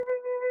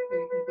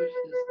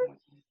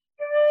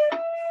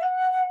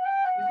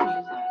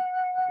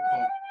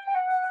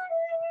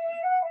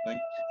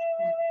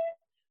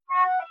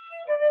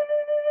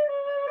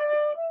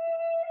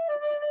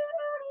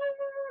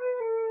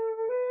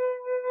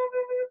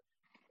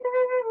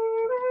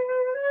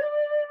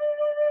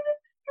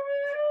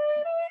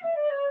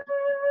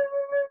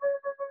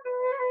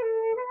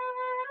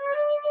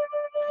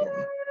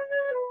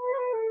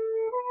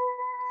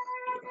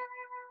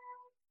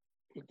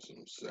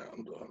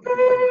sound on.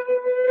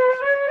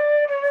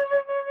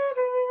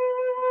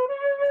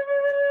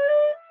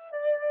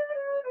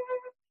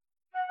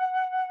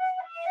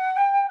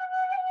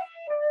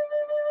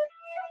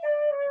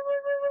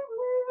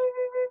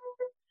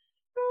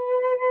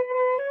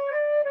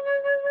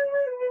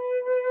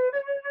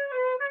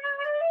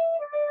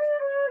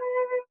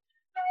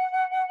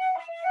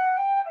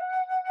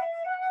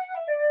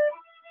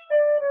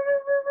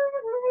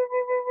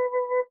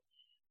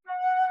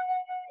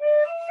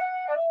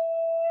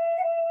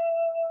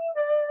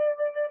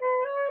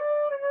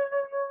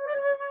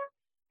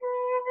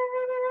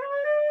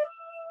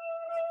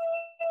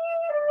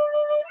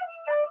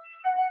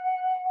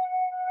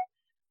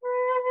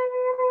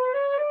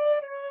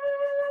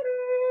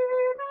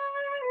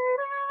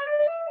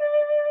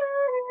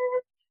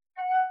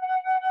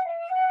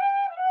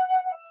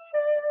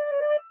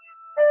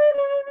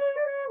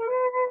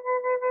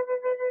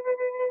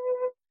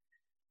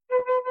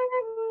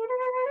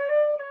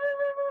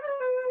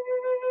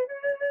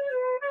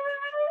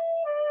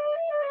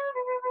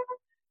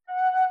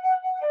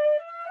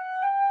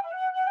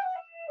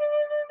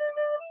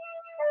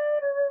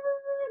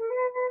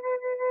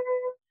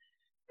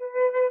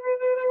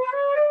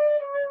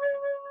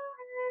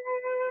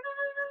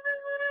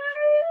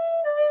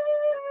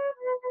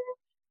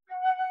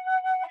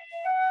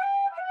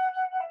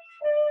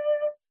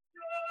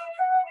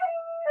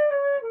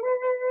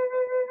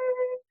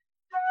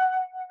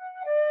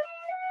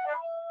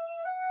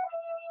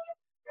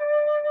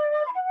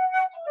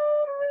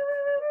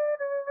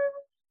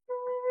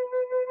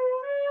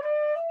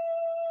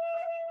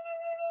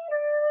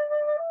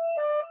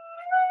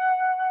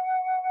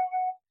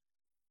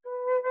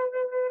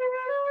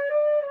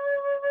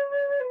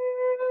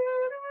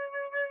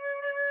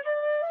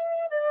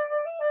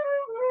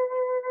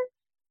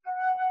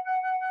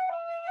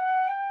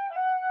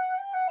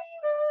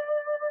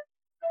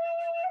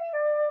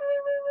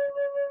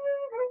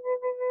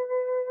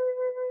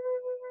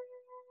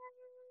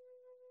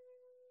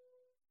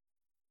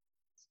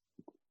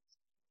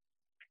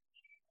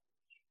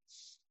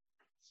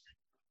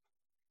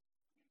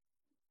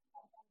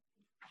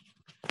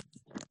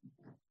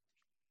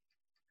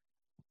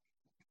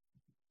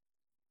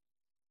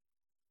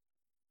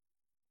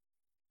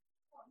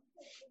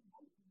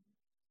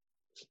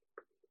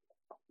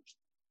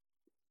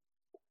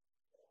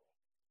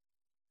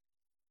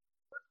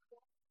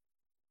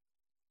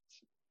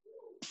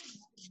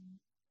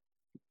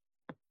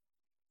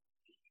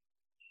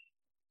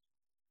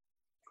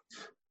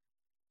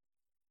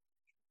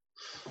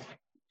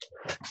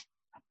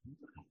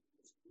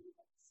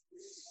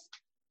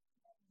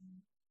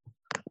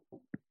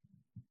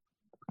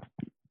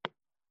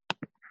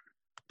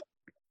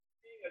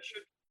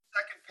 Should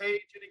second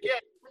page and again.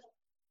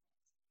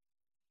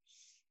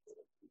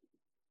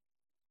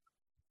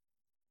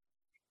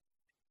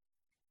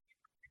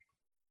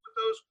 Put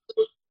those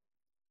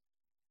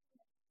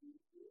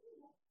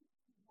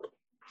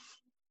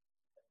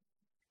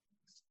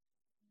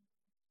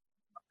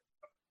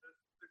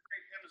the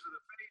great hymns of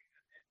the faith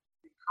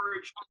and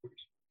encourage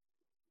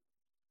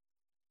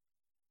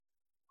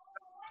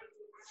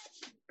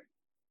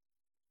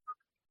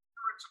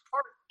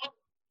support.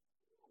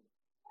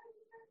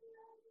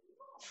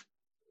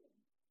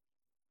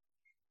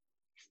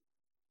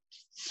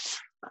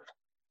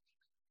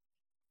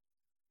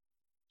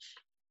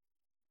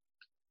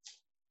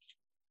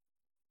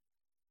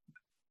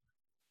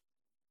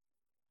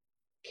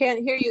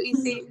 Can't hear you,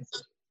 EC.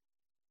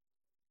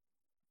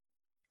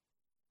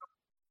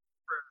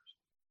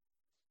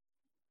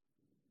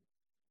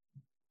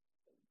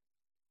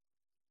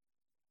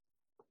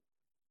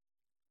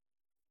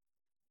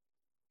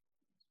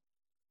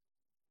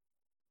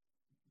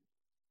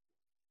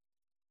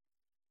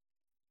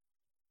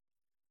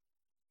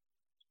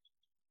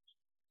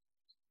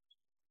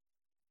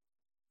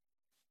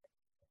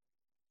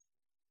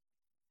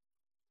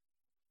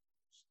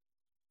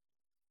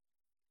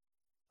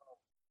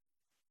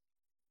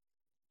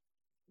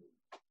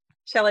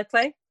 Shall I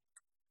play?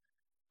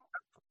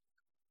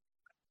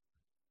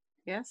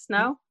 Yes,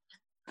 no?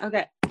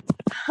 Okay.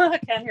 I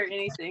can't hear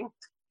anything.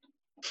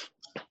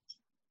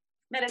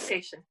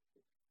 Meditation.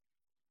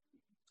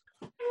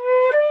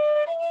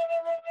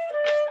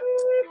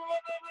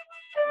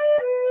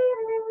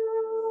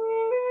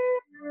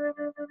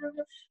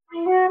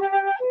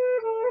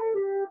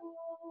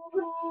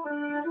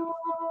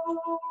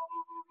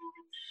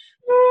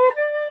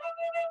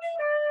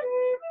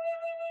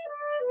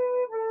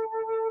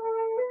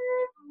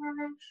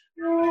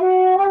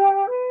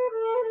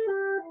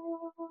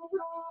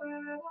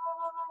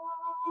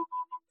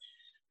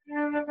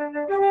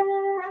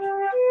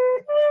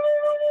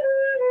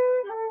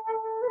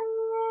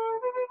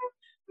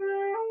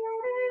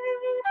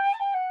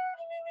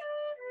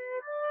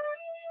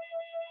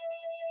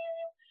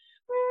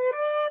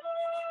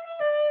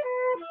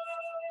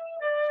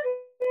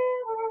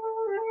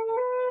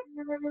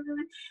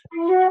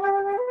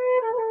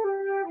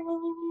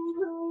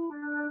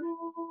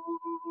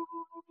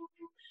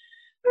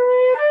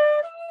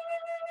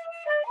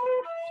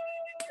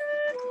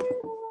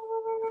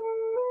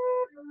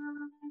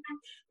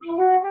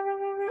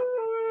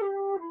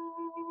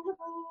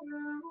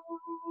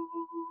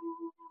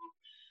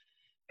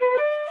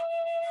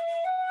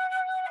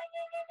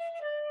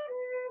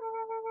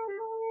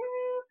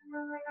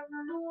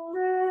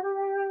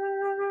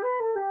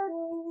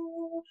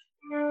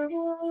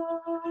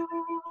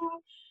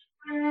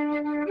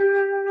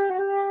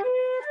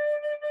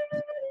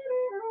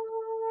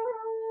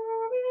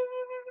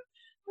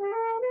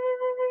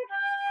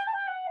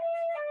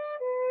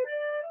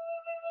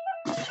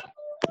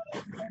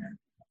 All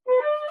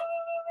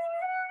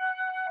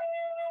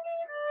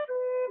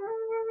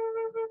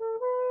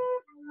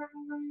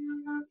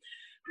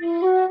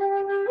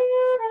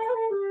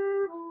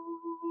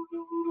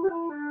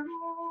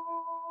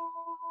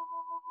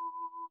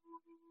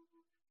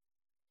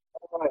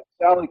right,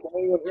 Sally, can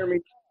anyone hear me?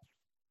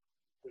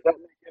 Does that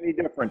make any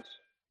difference?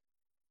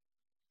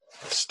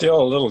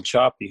 Still a little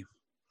choppy.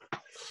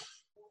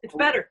 It's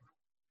better.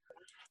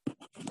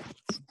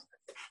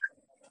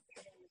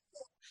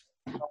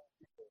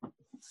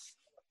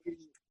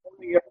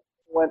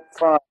 Went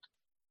fine.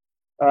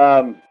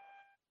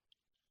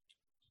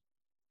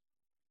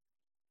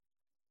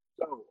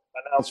 So,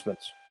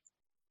 announcements.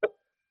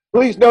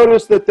 Please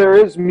notice that there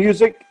is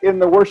music in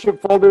the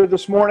worship folder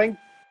this morning,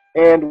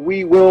 and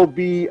we will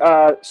be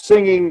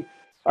singing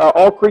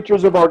All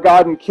Creatures of Our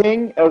God and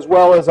King, as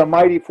well as A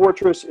Mighty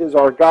Fortress is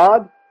Our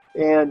God.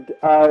 And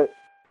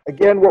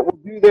again, what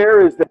we'll do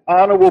there is that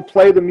Anna will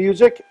play the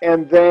music,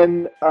 and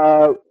then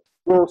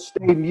we'll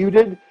stay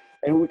muted,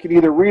 and we can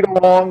either read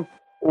along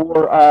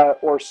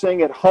or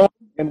sing at home,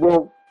 and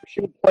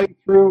she'll play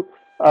through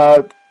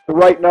the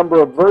right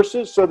number of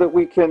verses so that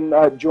we can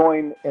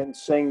join and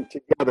sing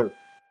together.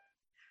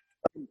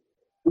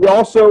 We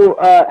also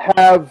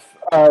have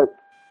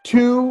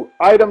two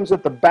items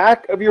at the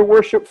back of your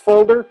worship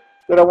folder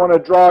that I want to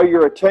draw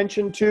your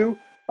attention to.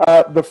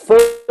 The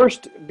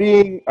first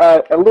being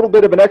a little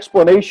bit of an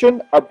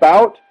explanation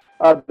about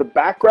the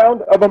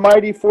background of A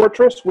Mighty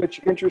Fortress, which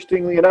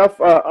interestingly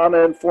enough, Anna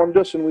informed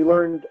us and we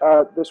learned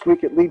this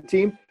week at Lead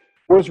Team,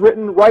 was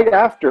written right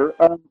after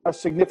a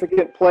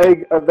significant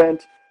plague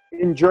event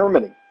in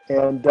Germany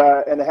and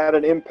had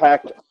an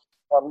impact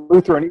on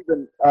Luther and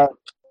even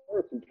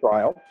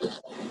trial.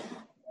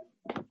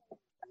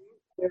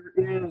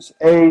 There is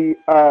a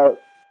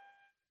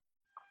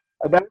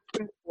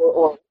announcement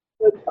or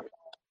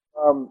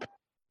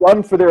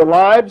Run for Their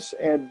Lives,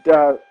 and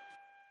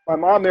my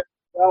mom Mary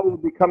will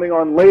be coming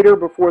on later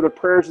before the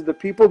prayers of the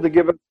people to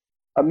give us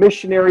a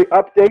missionary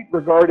update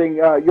regarding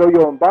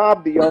Yo-Yo and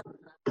Bob, the young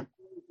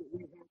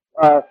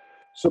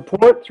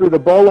support through the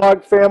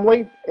Bolog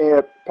family,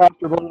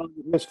 Pastor Bolog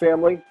and his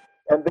family.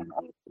 And then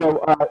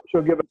also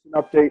she'll give us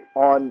an update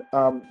on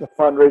the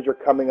fundraiser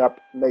coming up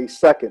May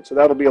 2nd. So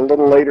that'll be a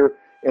little later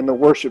in the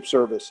worship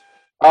service.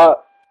 On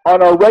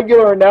our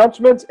regular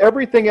announcements,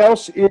 everything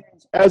else is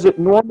as it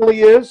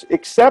normally is,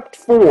 except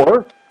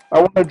for, I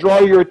want to draw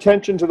your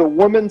attention to the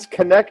Women's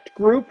Connect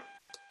group.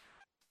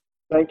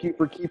 Thank you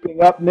for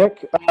keeping up,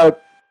 Nick. 7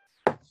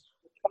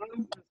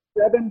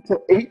 to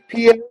 8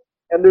 p.m.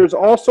 And there's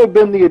also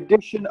been the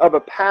addition of a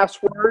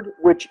password,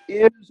 which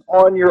is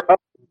on your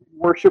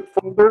worship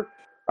folder.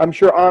 I'm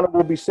sure Anna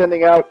will be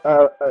sending out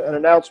an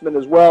announcement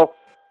as well.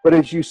 But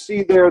as you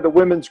see there, the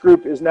women's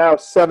group is now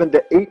 7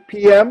 to 8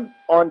 p.m.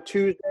 on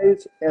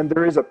Tuesdays, and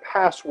there is a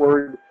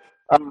password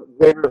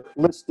there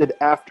listed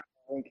after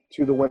the link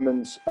to the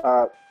women's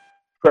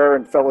prayer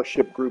and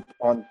fellowship group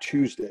on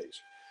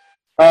Tuesdays.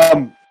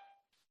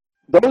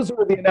 Those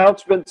are the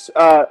announcements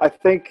I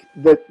think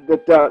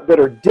that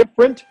are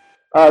different.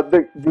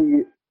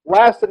 The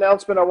last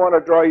announcement I want to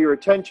draw your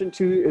attention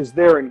to is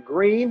there in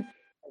green.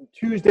 On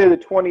Tuesday the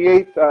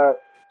 28th,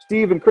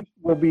 Steve and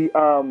Kristen will be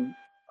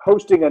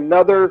hosting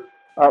another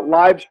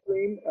live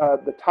stream.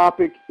 The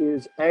topic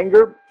is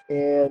anger,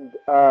 and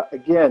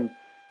again,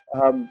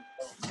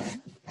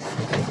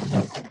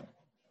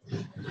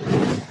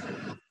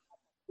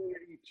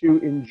 to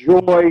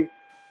enjoy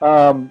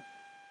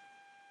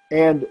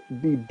and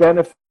be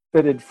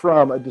benefited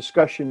from a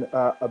discussion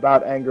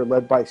about anger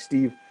led by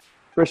Steve,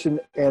 Kristen,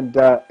 and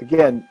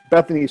again,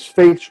 Bethany's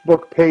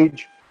Facebook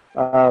page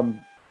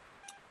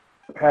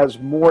has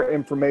more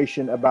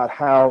information about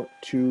how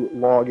to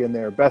log in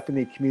there.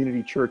 Bethany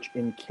Community Church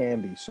in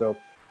Canby. So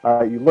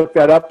you look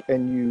that up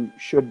and you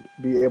should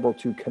be able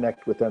to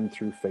connect with them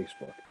through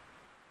Facebook.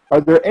 Are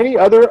there any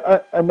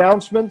other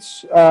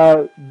announcements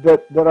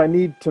that I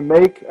need to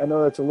make? I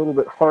know that's a little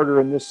bit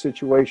harder in this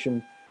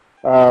situation,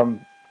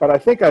 but I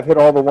think I've hit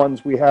all the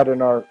ones we had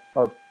in our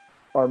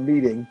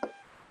meeting.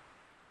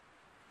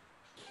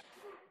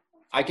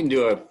 I can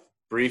do a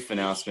brief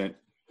announcement.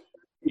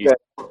 Okay.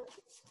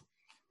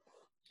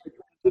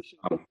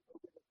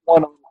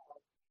 One on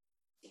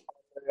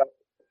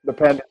the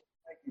pandemic.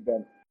 Thank you,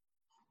 Ben.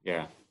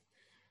 Yeah.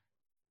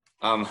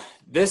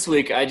 This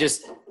week,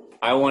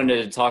 I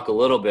wanted to talk a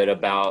little bit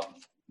about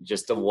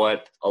just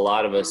what a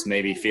lot of us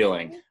may be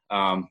feeling.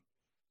 I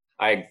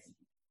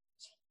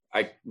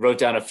wrote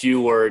down a few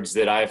words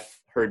that I've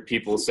heard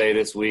people say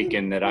this week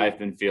and that I've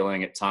been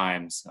feeling at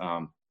times.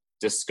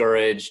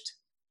 Discouraged,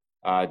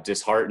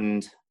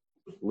 disheartened,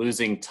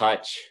 losing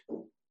touch,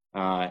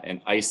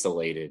 and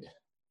isolated.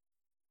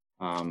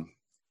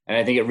 And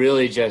I think it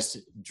really just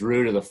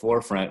drew to the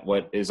forefront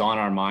what is on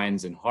our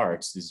minds and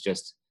hearts is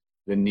just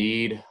the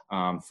need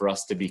for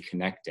us to be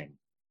connecting.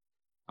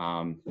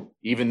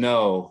 Even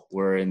though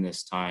we're in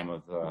this time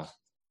of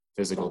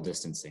physical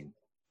distancing.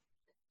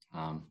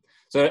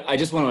 So I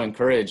just want to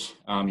encourage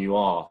you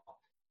all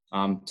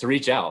to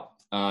reach out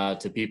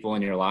to people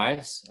in your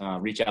lives,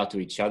 reach out to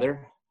each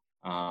other,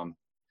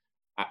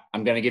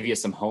 I'm going to give you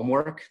some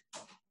homework.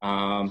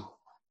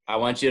 I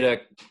want you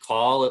to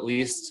call at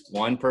least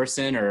one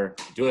person or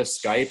do a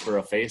Skype or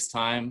a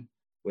FaceTime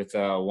with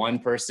one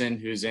person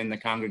who's in the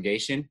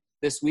congregation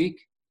this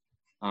week,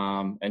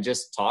 and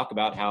just talk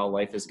about how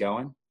life is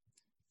going.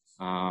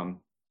 And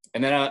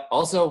then I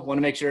also want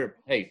to make sure,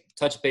 hey,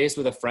 touch base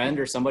with a friend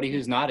or somebody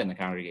who's not in the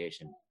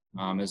congregation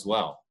as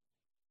well.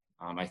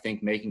 I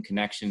think making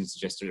connections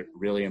just are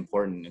really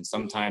important, and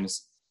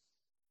sometimes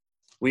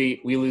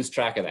we lose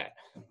track of that.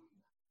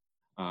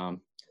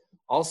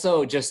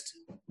 Also, just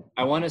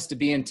I want us to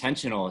be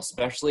intentional,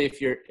 especially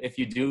if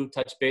you do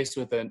touch base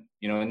with in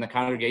the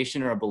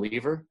congregation or a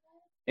believer.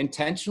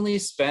 Intentionally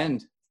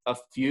spend a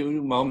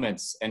few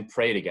moments and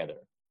pray together.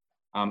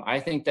 I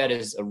think that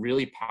is a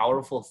really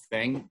powerful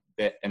thing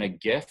and a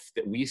gift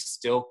that we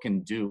still can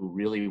do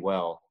really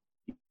well,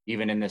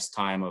 even in this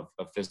time of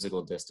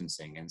physical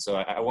distancing. And so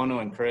I want to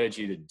encourage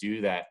you to do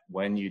that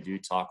when you do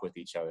talk with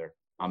each other,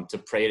 to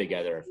pray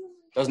together.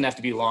 It doesn't have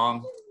to be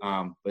long,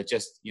 but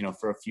just,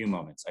 for a few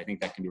moments. I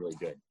think that can be really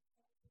good.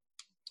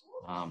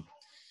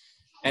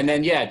 And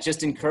then,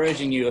 just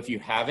encouraging you, if you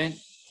haven't,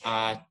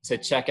 to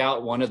check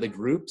out one of the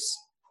groups.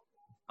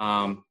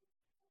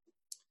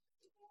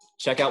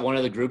 Check out one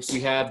of the groups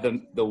we have,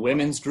 the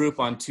women's group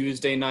on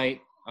Tuesday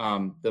night,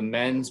 the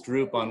men's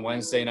group on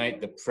Wednesday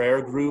night, the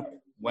prayer group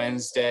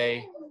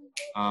Wednesday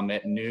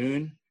at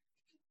noon.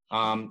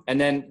 And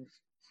then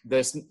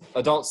this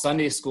adult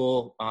Sunday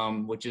school,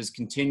 which is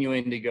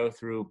continuing to go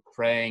through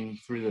praying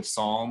through the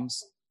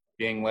Psalms,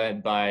 being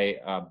led by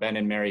Ben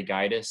and Mary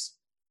Guidis.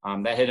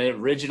 That had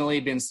originally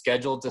been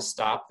scheduled to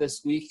stop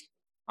this week.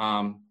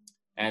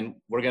 And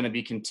we're going to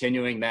be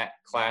continuing that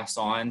class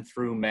on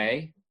through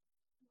May.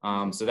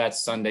 So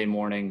that's Sunday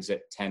mornings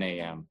at 10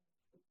 a.m.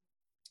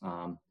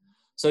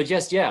 So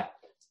just,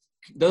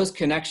 those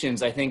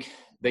connections, I think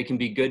they can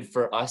be good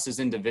for us as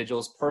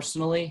individuals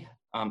personally.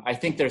 I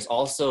think there's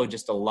also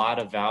just a lot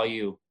of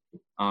value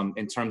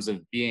in terms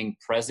of being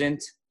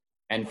present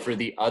and for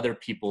the other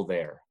people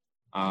there.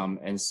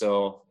 And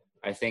so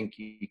I think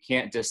you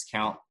can't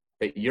discount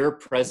that your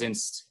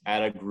presence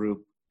at a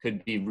group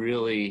could be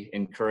really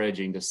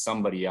encouraging to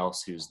somebody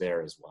else who's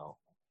there as well.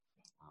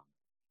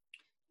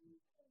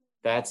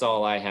 That's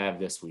all I have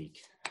this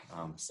week.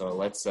 So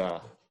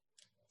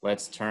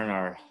let's turn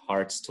our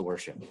hearts to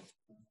worship.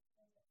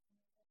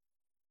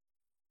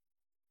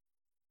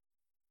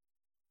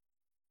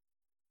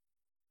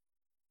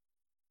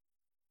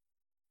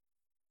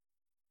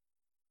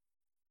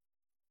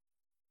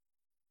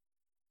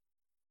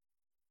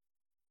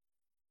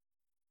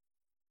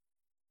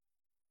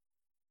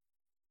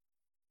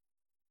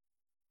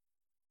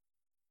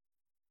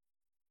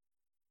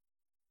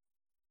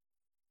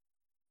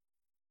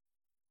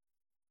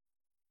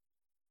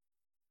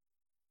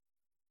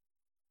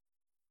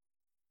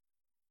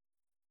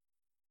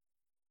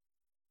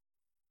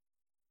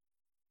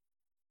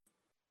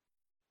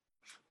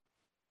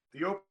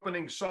 The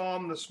opening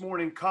psalm this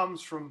morning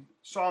comes from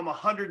Psalm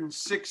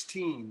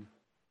 116.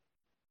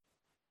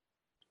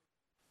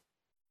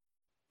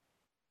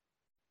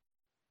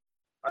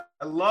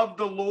 I love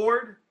the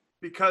Lord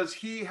because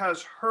he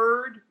has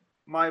heard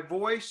my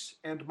voice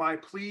and my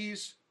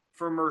pleas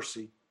for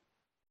mercy.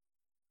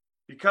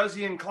 Because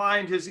he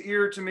inclined his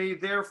ear to me,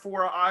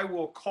 therefore I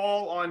will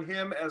call on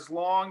him as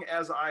long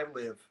as I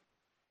live.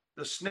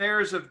 The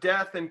snares of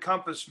death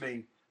encompassed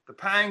me. The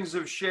pangs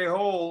of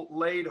Sheol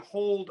laid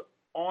hold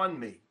on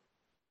me.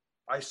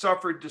 I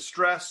suffered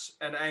distress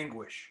and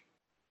anguish.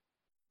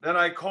 Then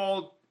I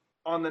called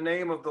on the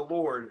name of the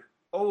Lord.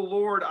 O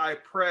Lord, I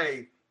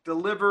pray,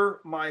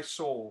 deliver my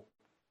soul.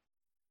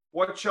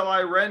 What shall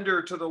I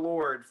render to the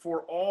Lord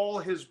for all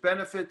his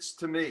benefits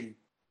to me?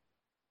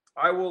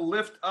 I will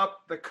lift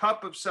up the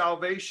cup of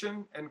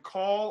salvation and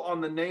call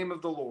on the name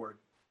of the Lord.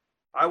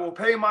 I will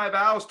pay my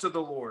vows to the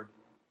Lord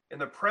in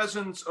the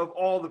presence of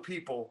all the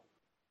people.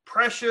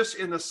 Precious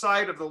in the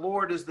sight of the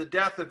Lord is the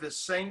death of his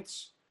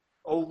saints.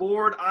 O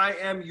Lord, I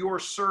am your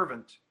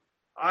servant.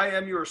 I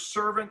am your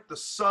servant, the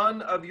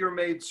son of your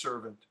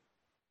maidservant.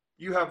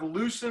 You have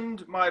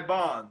loosened my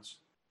bonds,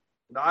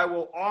 and I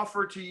will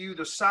offer to you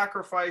the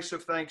sacrifice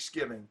of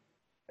thanksgiving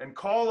and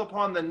call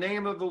upon the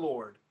name of the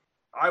Lord.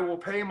 I will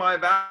pay my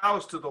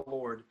vows to the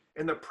Lord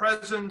in the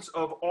presence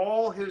of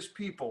all his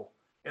people,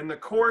 in the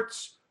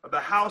courts of the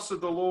house of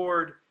the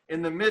Lord,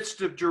 in the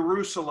midst of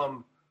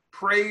Jerusalem.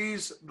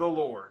 Praise the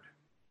Lord.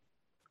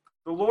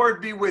 The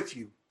Lord be with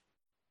you.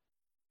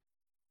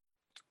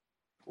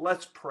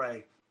 Let's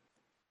pray.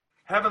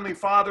 Heavenly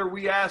Father,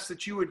 we ask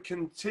that you would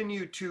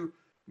continue to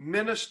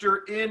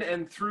minister in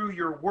and through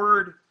your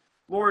word.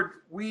 Lord,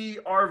 we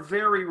are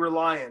very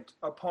reliant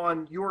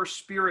upon your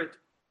Spirit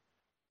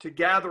to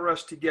gather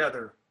us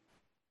together.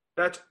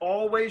 That's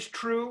always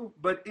true,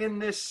 but in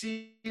this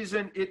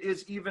season, it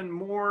is even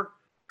more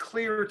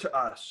clear to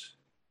us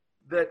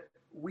that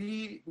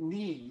we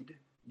need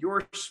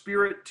your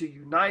Spirit to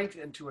unite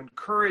and to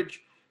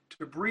encourage,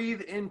 to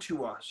breathe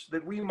into us,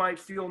 that we might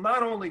feel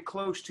not only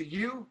close to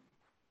you,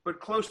 but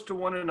close to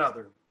one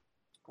another.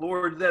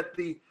 Lord, that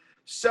the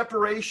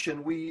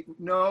separation we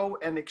know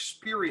and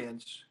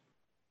experience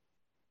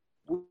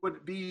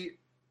would be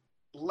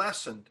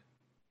lessened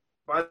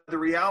by the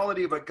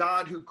reality of a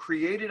God who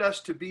created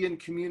us to be in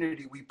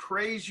community. We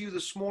praise you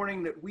this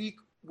morning that we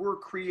were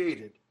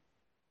created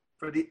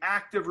for the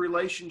active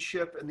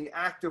relationship and the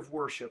active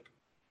worship.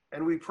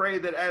 And we pray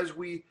that as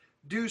we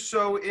do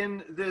so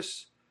in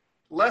this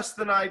less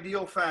than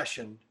ideal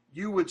fashion,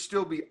 you would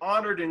still be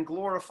honored and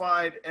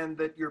glorified, and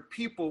that your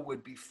people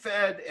would be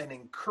fed and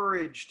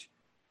encouraged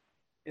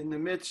in the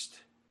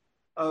midst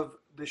of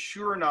the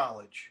sure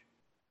knowledge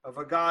of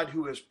a God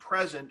who is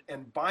present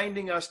and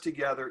binding us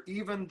together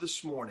even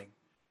this morning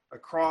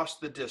across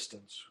the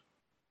distance.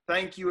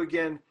 Thank you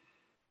again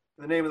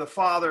in the name of the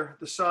Father,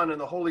 the Son, and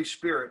the Holy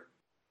Spirit.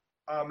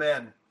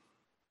 Amen.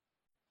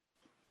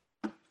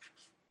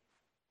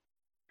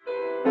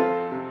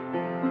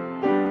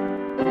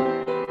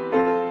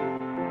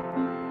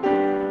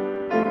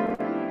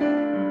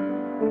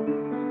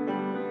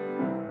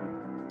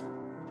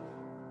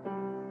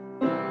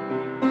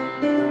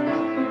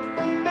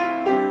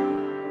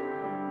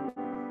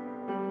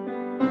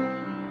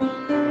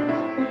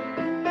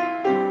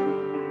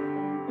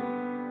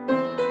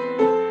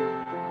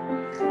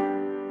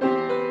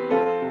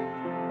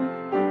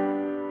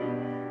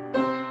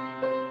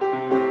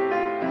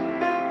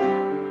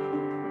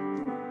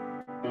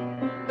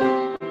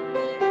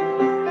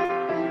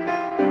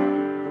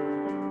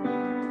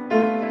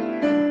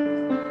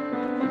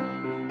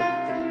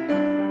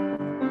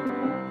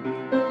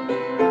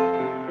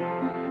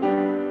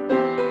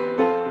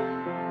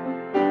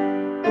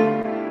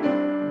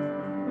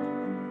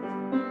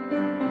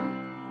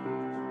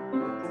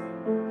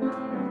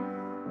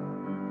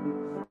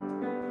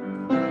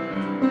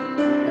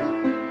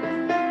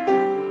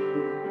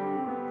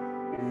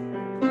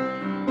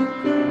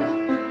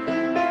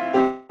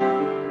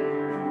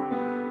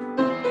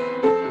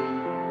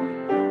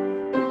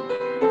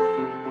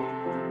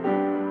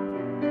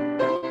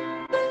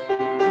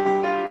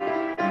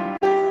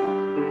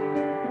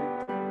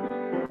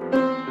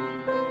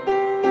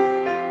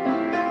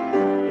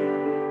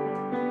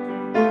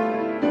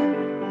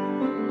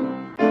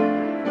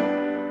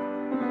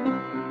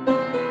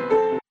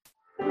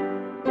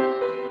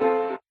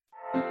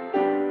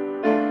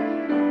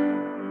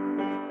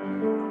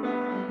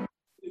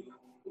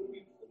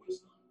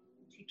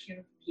 Take care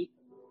of people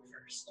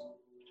first.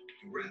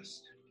 The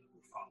rest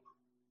will follow.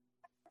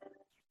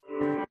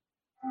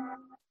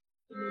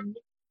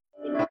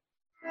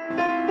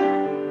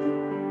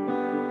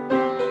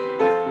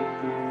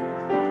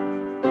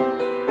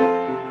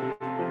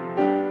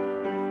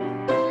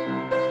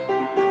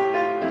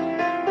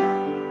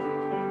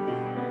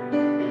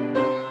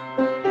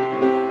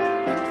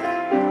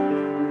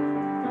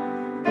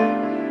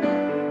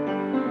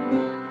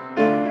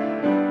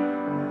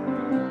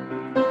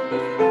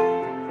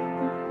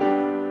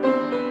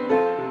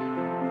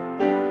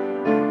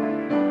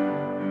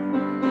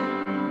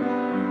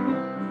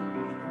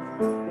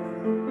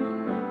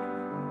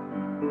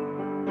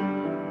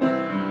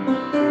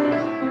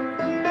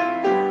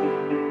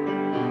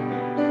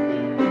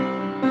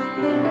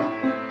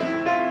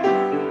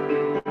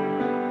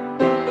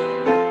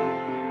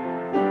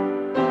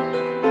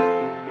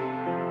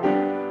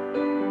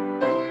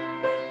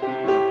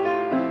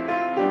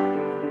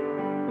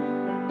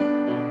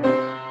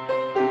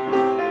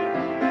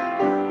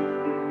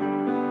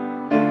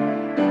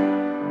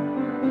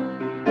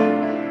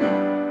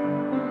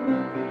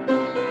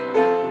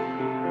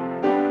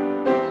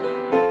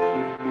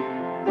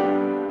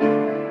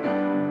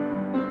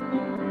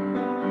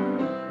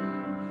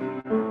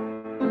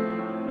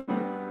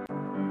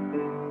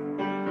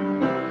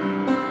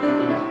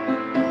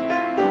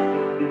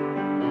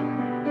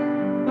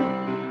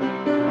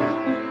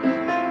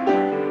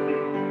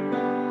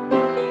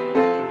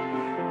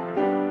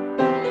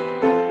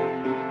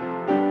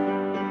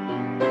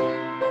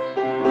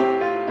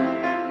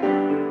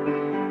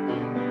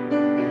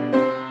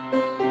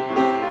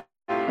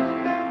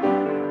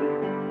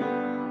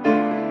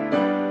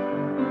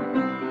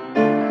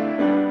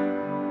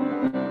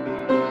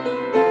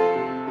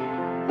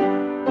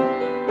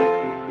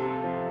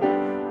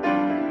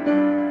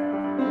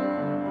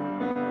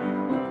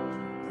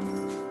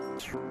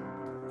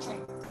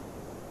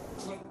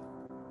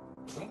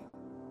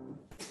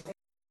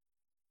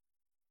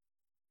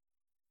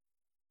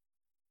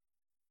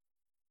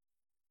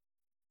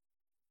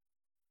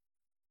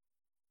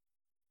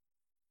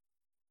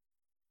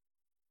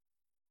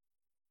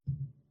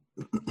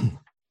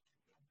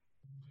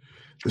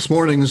 This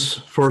morning's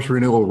first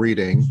renewal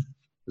reading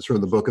is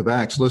from the book of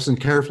Acts. Listen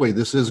carefully,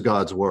 this is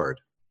God's word.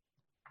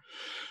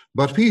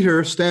 But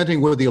Peter,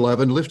 standing with the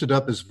 11, lifted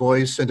up his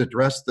voice and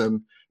addressed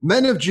them,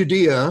 "Men of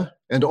Judea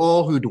and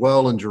all who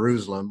dwell in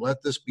Jerusalem,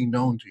 let this be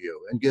known to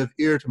you, and give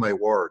ear to my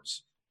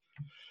words.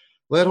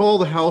 Let all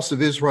the house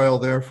of Israel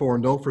therefore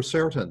know for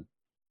certain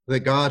that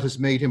God has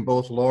made him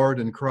both Lord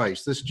and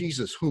Christ, this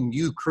Jesus whom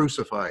you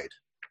crucified."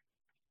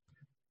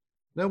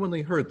 Now when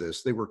they heard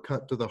this, they were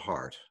cut to the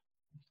heart.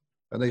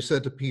 And they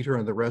said to Peter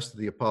and the rest of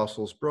the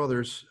apostles,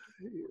 "Brothers,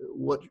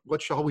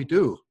 what shall we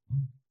do?"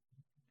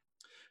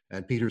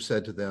 And Peter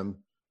said to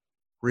them,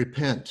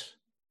 "Repent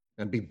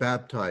and be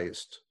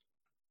baptized,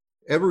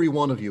 every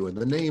one of you, in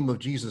the name of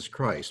Jesus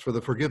Christ, for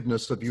the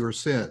forgiveness of your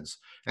sins,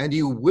 and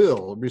you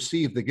will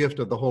receive the gift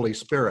of the Holy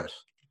Spirit.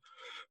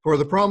 For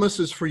the promise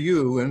is for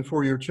you and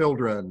for your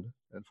children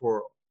and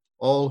for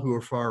all who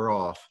are far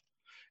off,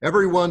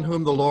 everyone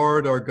whom the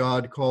Lord our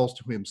God calls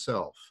to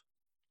himself."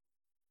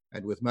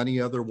 And with many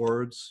other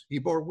words, he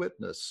bore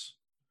witness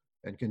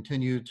and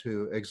continued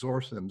to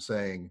exhort them,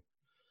 saying,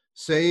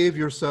 "Save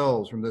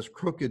yourselves from this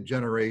crooked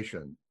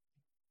generation."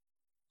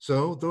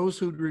 So those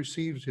who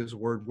received his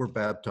word were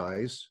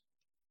baptized,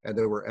 and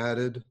there were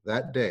added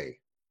that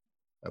day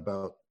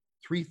about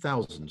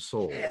 3,000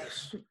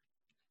 souls.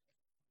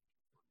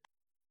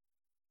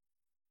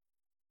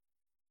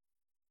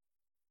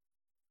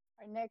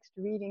 Our next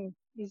reading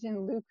is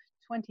in Luke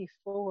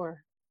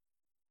 24.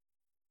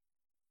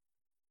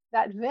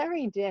 That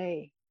very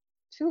day,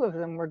 two of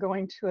them were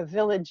going to a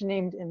village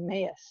named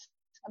Emmaus,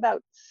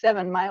 about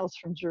 7 miles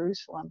from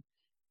Jerusalem.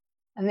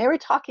 And they were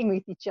talking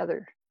with each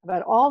other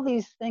about all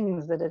these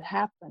things that had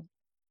happened.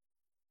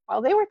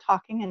 While they were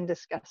talking and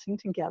discussing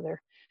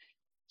together,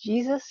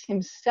 Jesus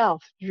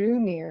himself drew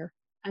near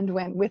and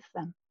went with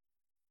them.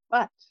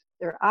 But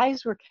their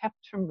eyes were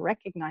kept from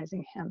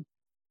recognizing him.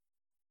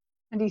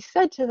 And he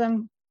said to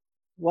them,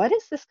 "What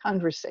is this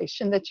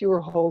conversation that you are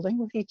holding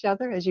with each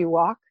other as you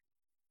walk?"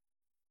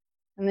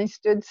 And they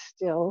stood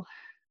still,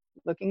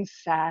 looking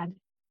sad.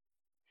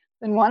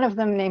 Then one of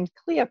them, named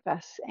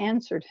Cleopas,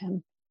 answered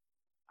him,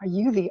 "Are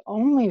you the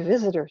only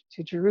visitor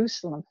to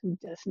Jerusalem who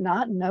does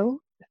not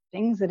know the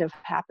things that have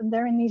happened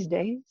there in these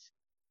days?"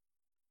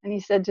 And he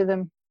said to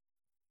them,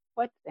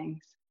 "What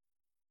things?"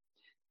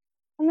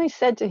 And they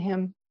said to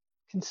him,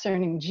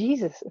 "Concerning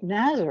Jesus of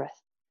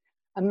Nazareth,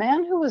 a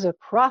man who was a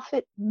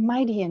prophet,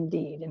 mighty in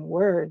deed and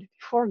word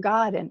before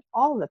God and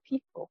all the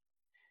people,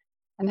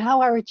 and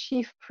how our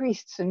chief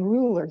priests and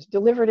rulers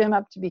delivered him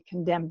up to be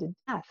condemned to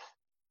death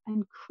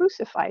and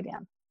crucified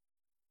him.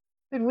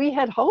 But we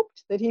had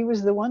hoped that he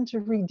was the one to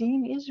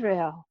redeem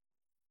Israel.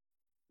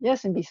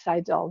 Yes, and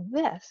besides all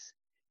this,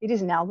 it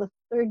is now the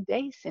 3rd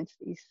day since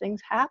these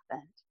things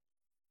happened.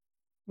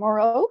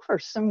 Moreover,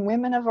 some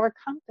women of our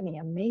company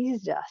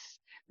amazed us.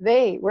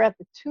 They were at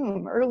the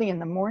tomb early in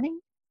the morning,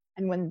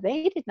 and when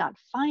they did not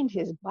find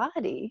his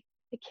body,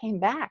 they came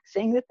back,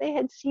 saying that they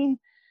had seen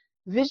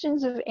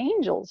visions of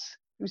angels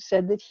who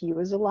said that he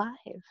was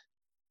alive.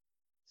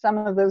 Some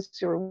of those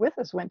who were with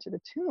us went to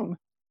the tomb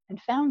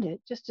and found it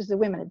just as the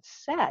women had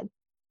said,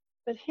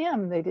 but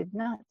him they did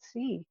not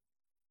see."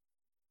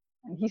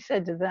 And he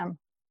said to them,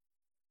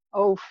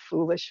 "O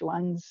foolish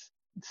ones,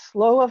 and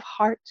slow of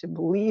heart to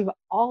believe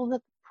all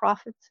that the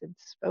prophets had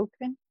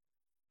spoken.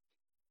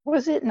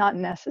 Was it not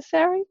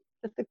necessary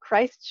that the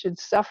Christ should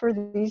suffer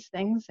these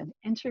things and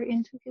enter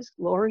into his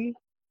glory?"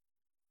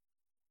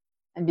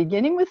 And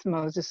beginning with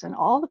Moses and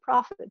all the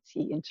prophets,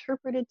 he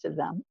interpreted to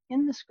them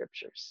in the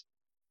scriptures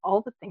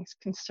all the things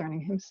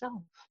concerning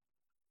himself.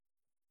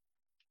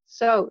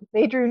 So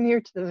they drew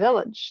near to the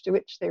village to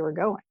which they were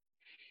going.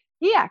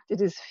 He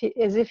acted as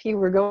if he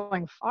were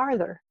going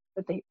farther,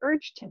 but they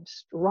urged him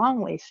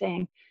strongly,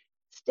 saying,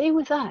 "Stay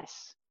with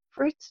us,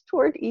 for it's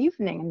toward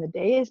evening, and the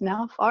day is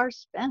now far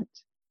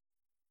spent."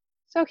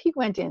 So he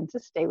went in to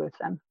stay with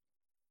them.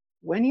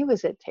 When he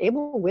was at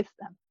table with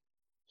them,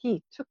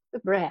 he took the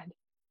bread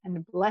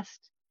and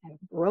blessed and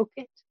broke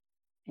it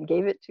and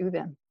gave it to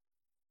them.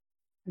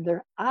 And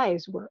their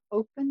eyes were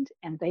opened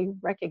and they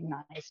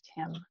recognized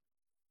him,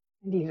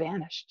 and he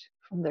vanished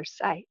from their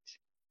sight.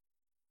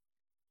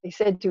 They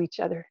said to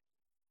each other,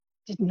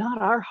 "Did not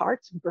our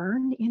hearts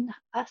burn in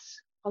us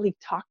while he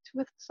talked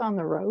with us on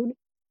the road,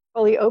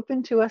 while he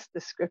opened to us the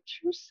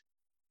scriptures?"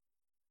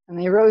 And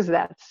they rose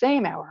that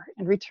same hour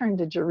and returned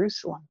to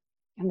Jerusalem.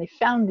 And they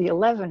found the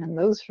 11 and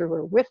those who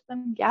were with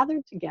them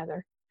gathered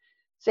together,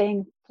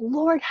 saying, "The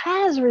Lord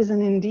has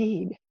risen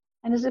indeed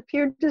and has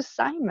appeared to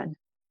Simon."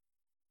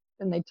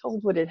 Then they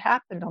told what had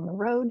happened on the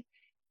road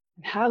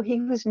and how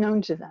he was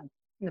known to them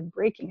in the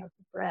breaking of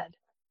the bread.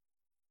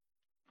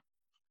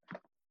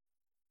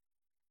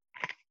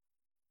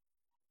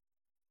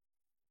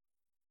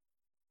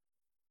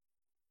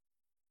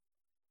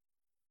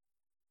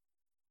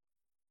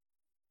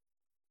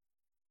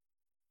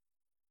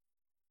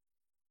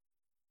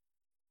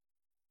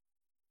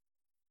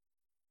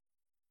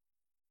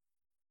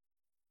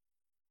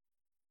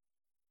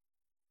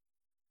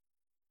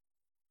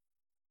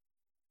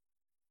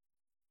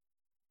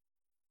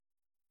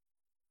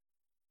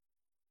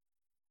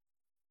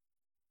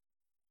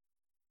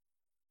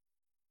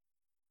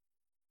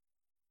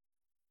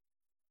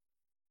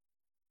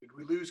 Did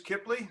we lose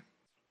Kipley?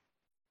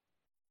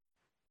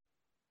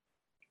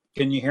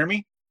 Can you hear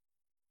me?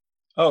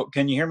 Oh,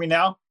 can you hear me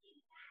now?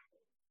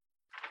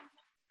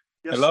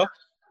 Yes, Hello? sir.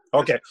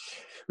 Okay.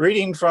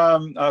 Reading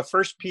from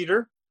 1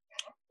 Peter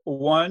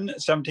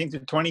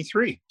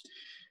 1:17-23.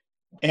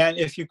 "And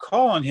if you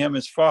call on him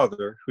as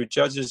Father, who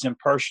judges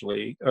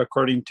impartially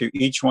according to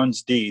each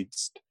one's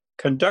deeds,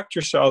 Conduct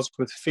yourselves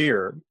with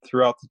fear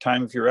throughout the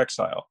time of your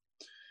exile,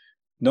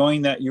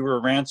 knowing that you were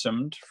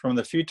ransomed from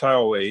the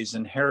futile ways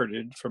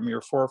inherited from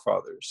your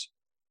forefathers,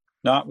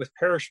 not with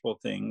perishable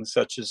things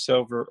such as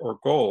silver or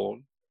gold,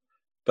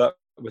 but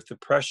with the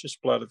precious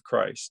blood of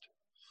Christ,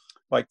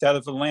 like that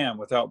of a lamb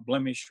without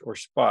blemish or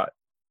spot.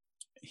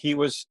 He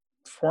was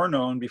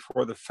foreknown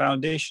before the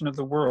foundation of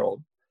the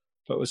world,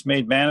 but was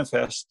made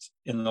manifest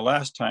in the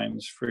last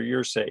times for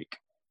your sake.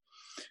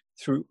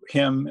 Through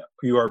him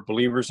you are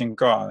believers in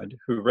God,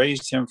 who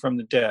raised him from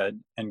the dead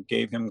and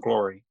gave him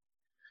glory,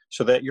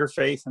 so that your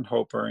faith and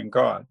hope are in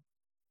God.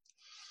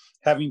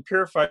 Having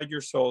purified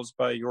your souls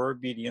by your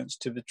obedience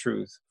to the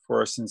truth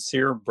for a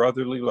sincere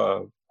brotherly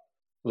love,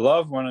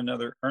 love one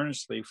another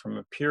earnestly from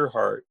a pure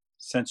heart,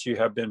 since you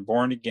have been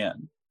born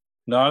again,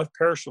 not of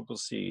perishable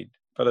seed,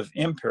 but of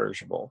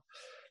imperishable,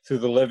 through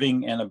the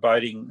living and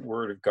abiding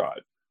word of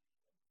God.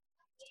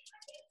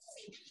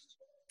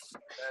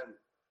 Amen.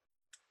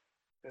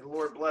 And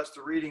Lord bless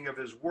the reading of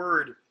his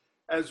word.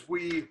 As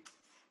we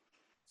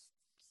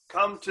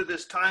come to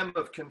this time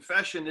of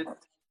confession,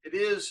 it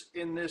is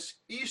in this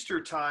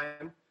Easter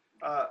time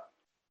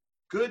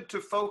good to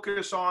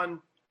focus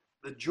on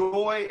the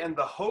joy and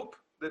the hope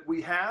that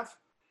we have.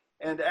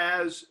 And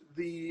as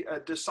the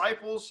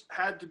disciples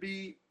had to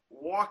be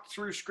walked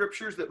through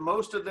scriptures that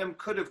most of them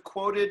could have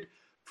quoted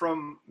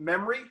from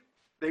memory,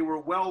 they were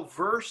well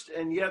versed,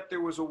 and yet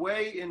there was a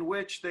way in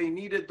which they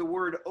needed the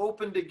word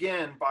opened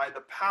again by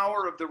the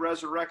power of the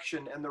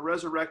resurrection and the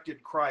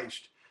resurrected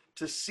Christ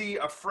to see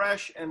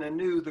afresh and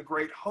anew the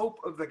great hope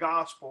of the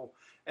gospel.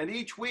 And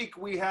each week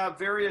we have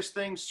various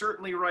things,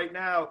 certainly right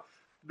now,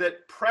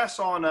 that press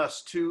on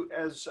us to,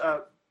 as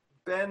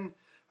Ben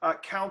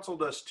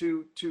counseled us,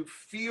 to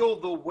feel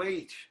the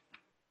weight.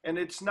 And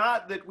it's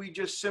not that we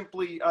just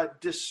simply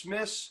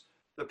dismiss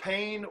the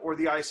pain or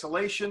the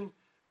isolation,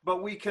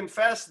 but we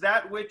confess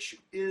that which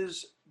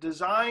is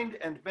designed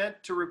and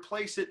meant to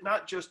replace it,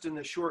 not just in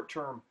the short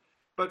term,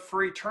 but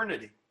for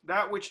eternity,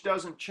 that which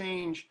doesn't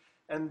change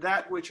and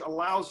that which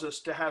allows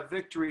us to have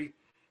victory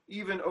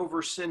even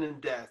over sin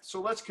and death. So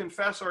let's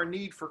confess our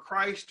need for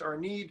Christ, our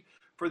need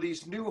for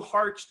these new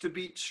hearts to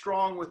beat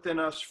strong within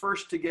us,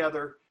 first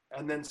together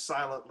and then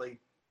silently.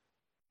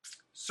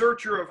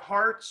 Searcher of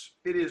hearts,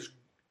 it is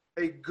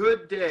a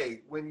good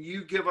day when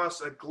you give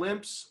us a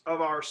glimpse of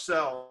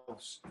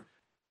ourselves.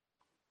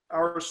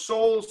 Our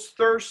souls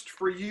thirst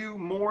for you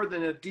more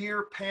than a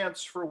deer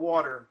pants for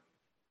water.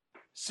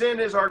 Sin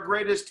is our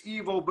greatest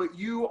evil, but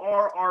you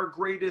are our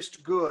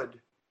greatest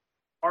good.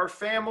 Our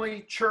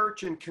family,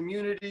 church, and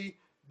community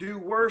do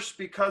worse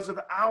because of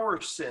our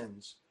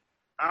sins.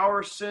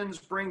 Our sins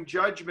bring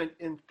judgment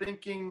in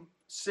thinking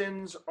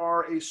sins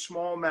are a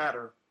small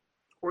matter,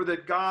 or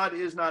that God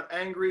is not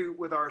angry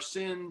with our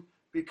sin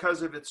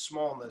because of its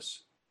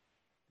smallness.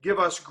 Give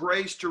us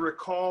grace to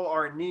recall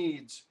our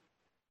needs,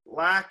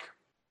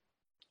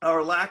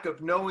 our lack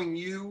of knowing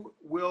you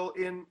will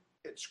in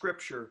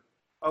Scripture,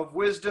 of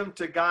wisdom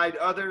to guide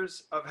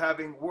others, of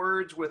having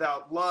words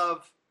without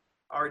love,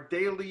 our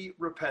daily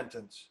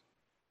repentance,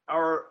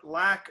 our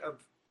lack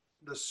of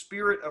the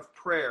spirit of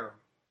prayer,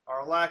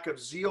 our lack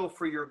of zeal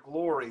for your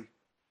glory,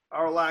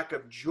 our lack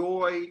of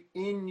joy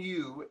in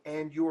you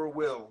and your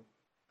will,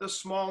 the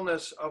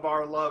smallness of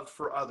our love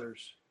for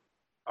others,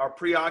 our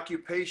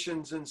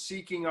preoccupations in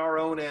seeking our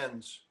own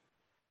ends.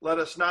 Let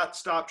us not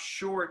stop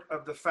short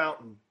of the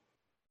fountain,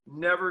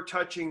 never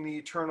touching the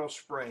eternal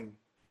spring,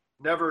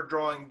 never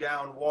drawing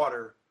down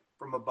water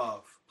from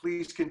above.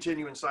 Please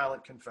continue in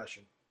silent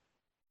confession.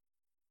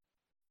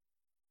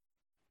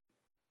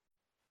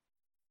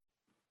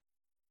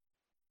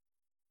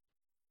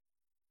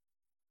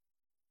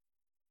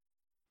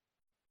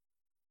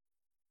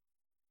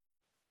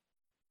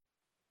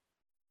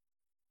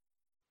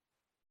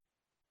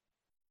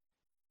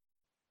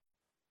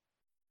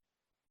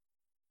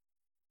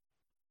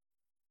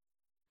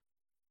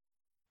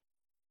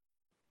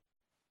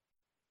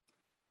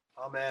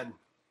 Amen.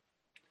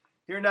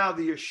 Hear now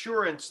the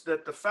assurance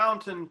that the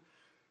fountain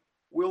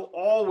will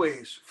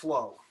always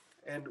flow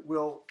and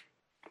will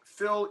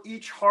fill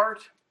each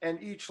heart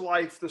and each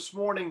life this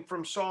morning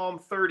from Psalm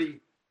 30.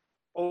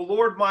 O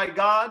Lord my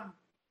God,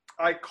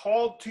 I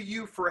called to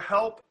you for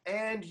help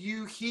and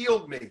you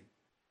healed me.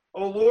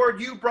 O Lord,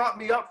 you brought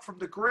me up from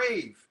the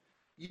grave.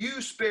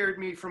 You spared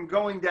me from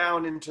going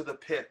down into the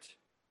pit.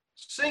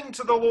 Sing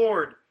to the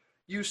Lord,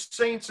 you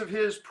saints of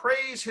his,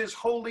 praise his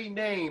holy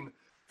name.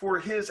 For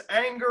his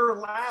anger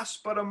lasts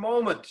but a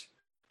moment,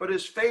 but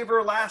his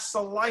favor lasts a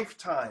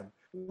lifetime.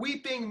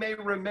 Weeping may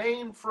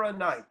remain for a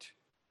night,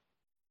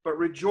 but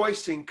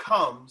rejoicing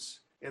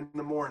comes in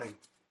the morning.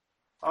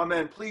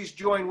 Amen. Please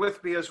join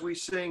with me as we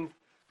sing,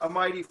 A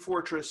Mighty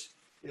Fortress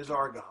is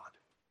Our God.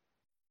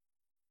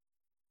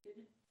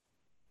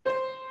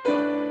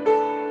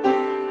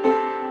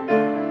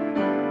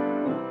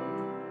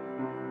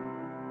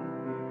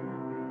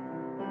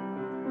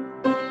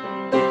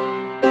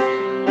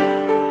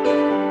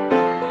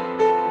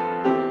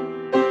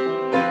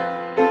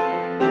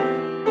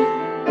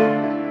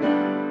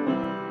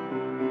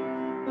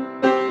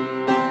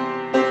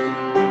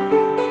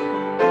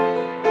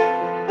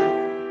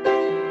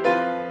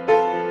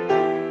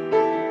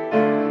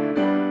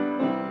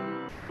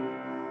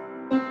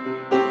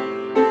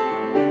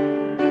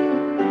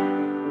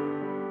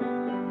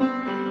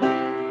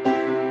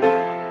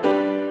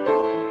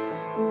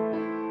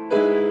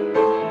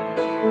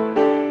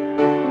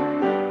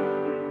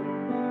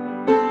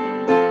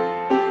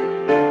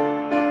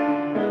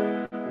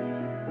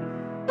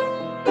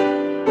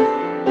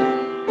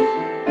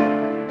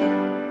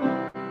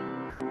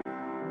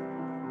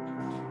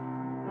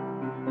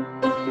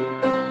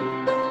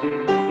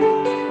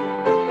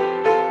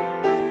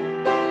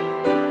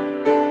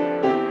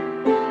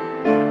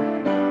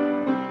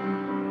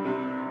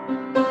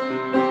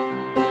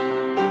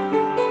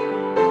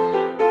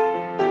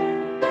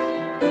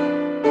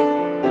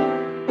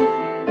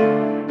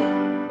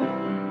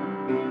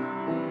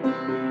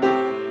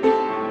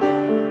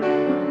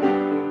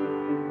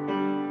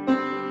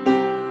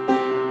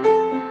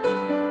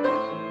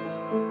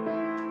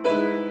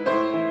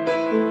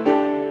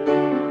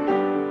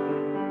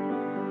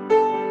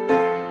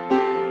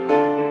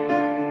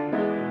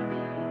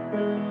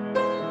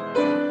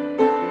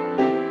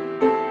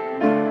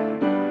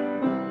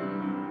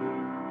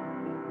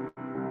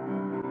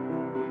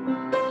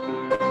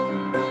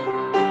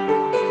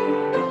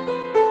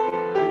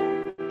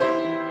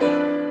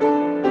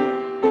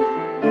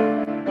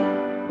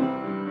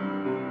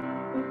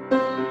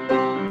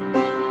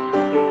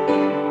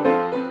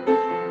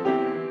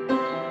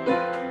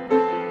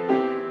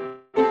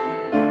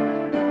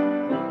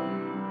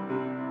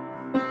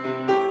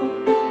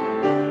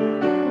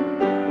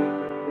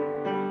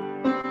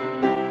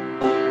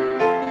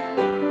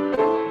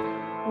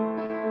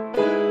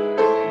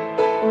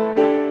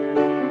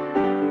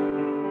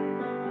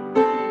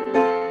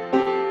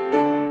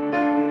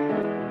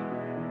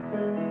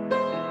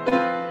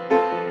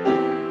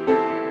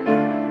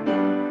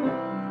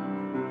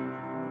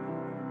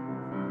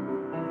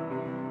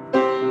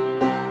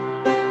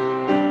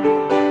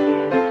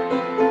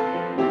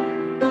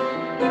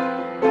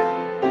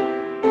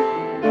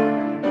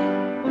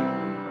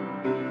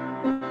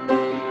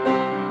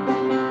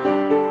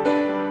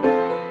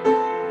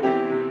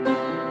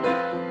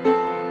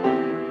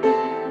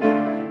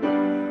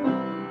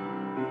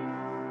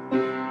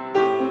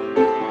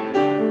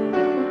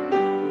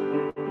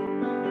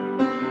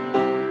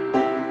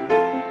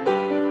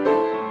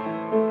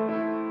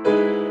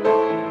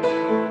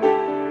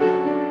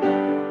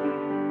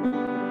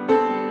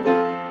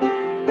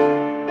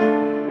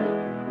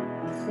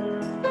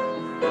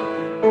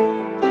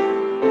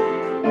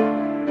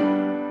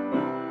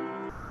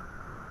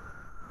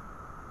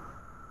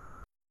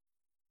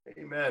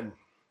 Amen.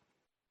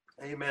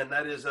 Amen.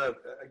 That is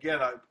again,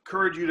 I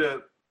encourage you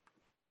to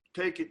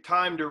take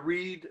time to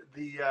read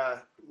the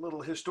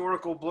little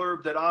historical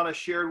blurb that Anna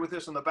shared with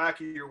us on the back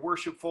of your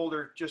worship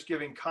folder, just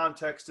giving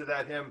context to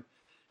that hymn.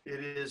 It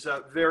is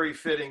very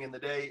fitting in the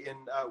day in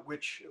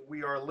which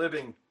we are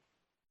living.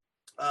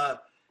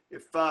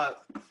 If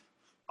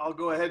I'll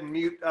go ahead and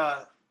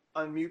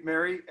unmute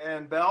Mary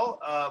and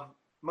Belle.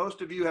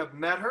 Most of you have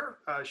met her.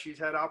 She's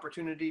had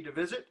opportunity to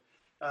visit.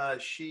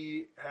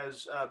 She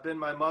has been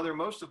my mother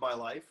most of my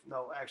life.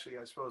 No, actually,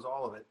 I suppose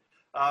all of it.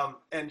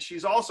 And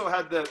she's also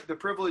had the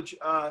privilege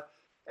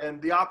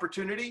and the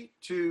opportunity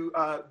to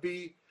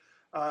be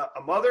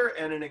a mother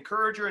and an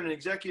encourager and an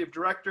executive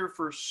director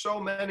for so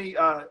many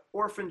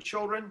orphan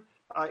children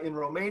in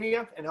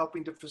Romania, and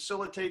helping to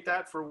facilitate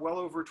that for well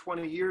over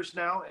 20 years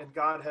now. And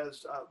God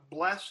has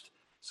blessed.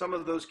 Some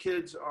of those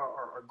kids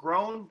are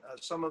grown,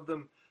 some of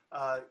them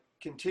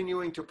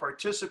continuing to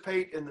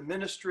participate in the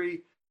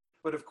ministry.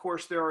 But of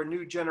course, there are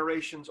new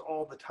generations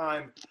all the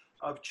time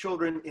of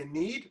children in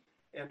need.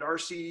 And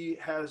RCE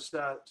has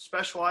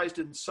specialized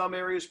in some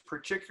areas,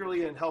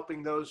 particularly in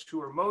helping those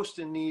who are most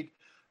in need,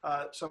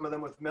 some of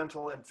them with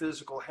mental and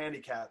physical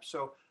handicaps.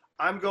 So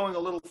I'm going a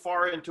little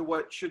far into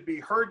what should be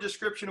her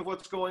description of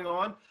what's going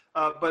on.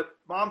 But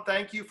Mom,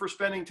 thank you for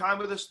spending time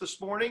with us this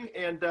morning.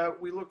 And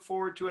we look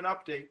forward to an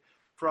update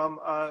from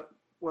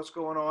what's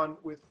going on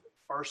with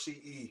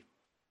RCE.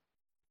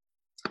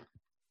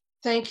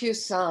 Thank you,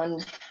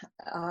 son.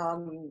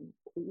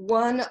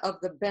 One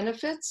of the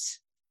benefits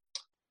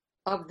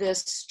of this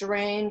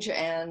strange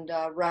and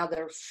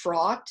rather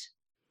fraught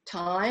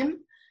time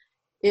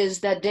is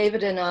that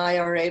David and I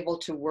are able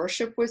to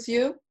worship with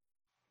you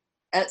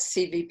at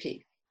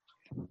CVP.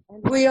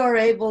 And we are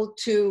able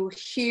to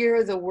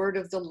hear the word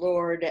of the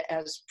Lord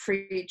as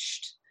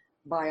preached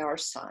by our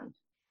son.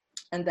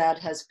 And that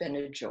has been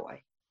a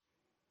joy.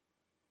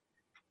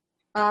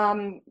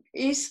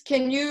 East,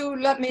 can you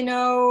let me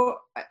know,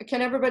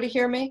 can everybody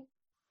hear me?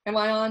 Am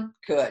I on?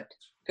 Good,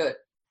 good.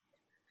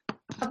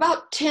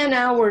 About 10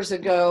 hours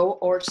ago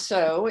or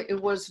so,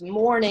 it was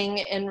morning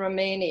in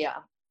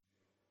Romania,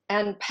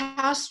 and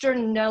Pastor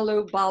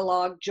Nelu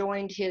Balag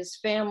joined his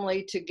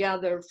family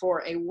together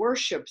for a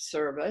worship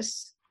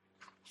service.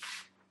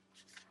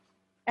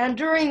 And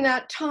during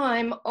that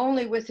time,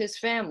 only with his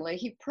family,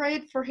 he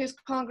prayed for his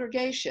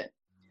congregation,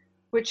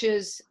 which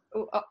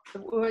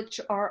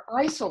are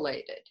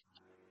isolated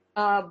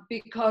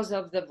because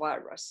of the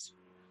virus.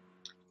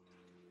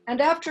 And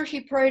after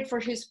he prayed for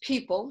his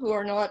people who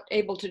are not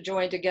able to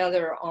join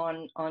together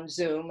on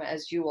Zoom,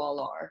 as you all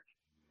are,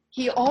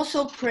 he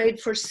also prayed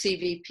for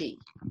CVP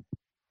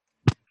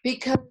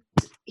because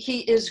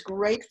he is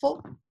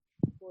grateful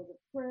for the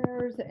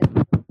prayers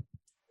and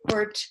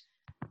support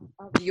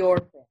of your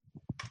family.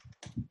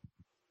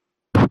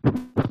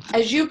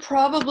 As you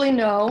probably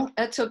know,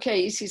 that's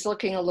okay, he's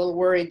looking a little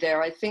worried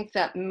there. I think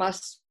that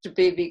must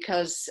be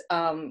because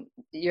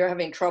you're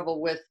having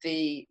trouble with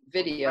the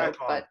video,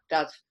 but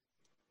that's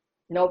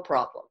no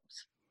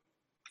problems.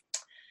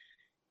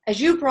 As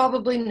you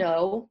probably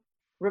know,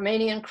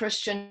 Romanian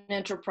Christian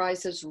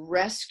Enterprises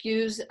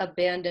rescues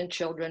abandoned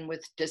children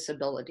with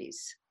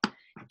disabilities.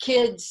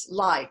 Kids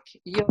like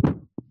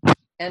Yo-Yo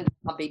and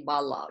Bobby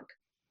Balag.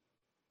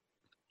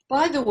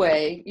 By the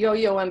way,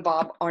 Yo-Yo and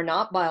Bob are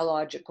not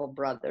biological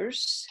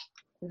brothers.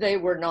 They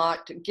were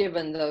not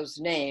given those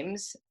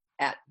names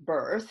at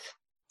birth.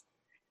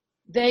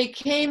 They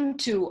came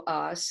to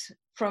us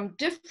from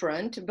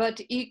different but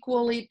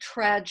equally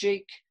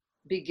tragic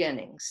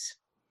beginnings.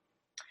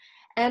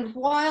 And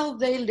while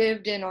they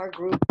lived in our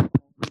group,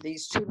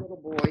 these two little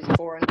boys,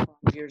 4 and 5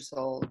 years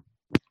old,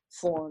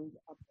 formed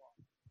a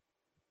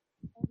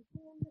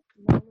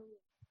bond.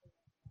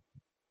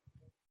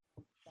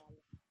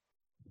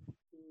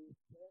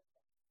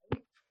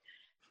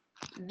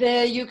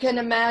 There, you can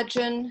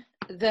imagine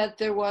that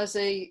there was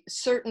a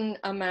certain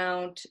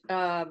amount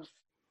of,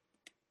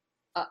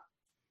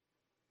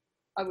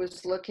 I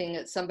was looking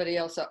at somebody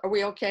else. Are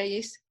we okay,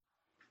 East?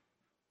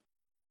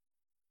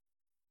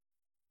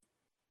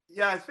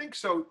 Yeah, I think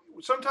so.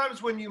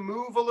 Sometimes when you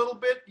move a little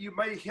bit, you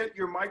may hit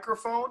your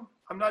microphone.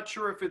 I'm not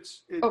sure if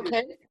it's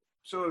okay.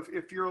 So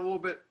if you're a little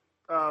bit,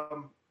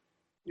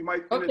 you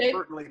might okay.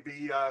 inadvertently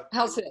be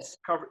how's this?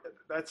 Covered.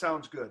 That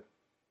sounds good.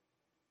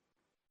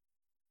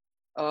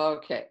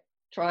 Okay,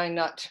 trying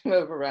not to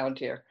move around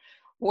here.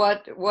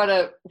 What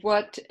a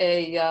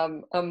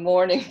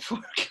morning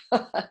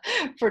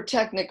for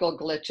technical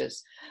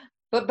glitches.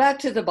 But back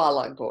to the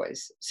Balag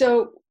boys.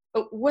 So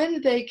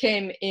when they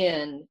came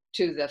in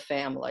to the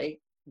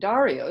family,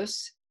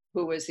 Darius,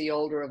 who was the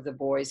older of the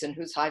boys and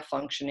who's high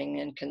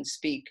functioning and can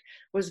speak,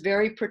 was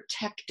very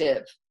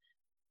protective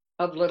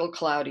of little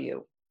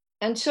Claudio.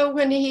 And so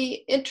when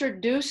he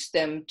introduced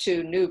them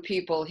to new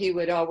people, he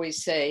would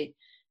always say,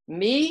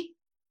 me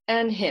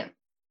and him.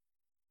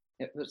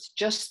 It was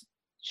just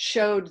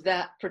showed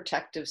that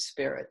protective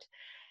spirit.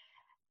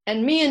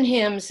 And me and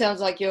him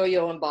sounds like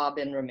Yo-Yo and Bob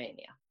in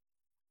Romania.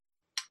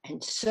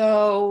 And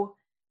so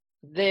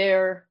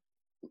their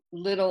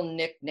little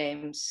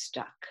nicknames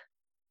stuck.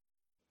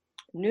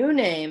 new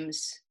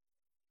names,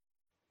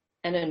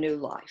 and a new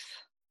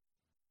life.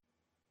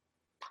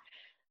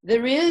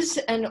 There is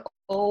an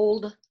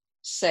old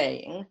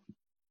saying,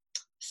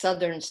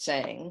 Southern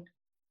saying,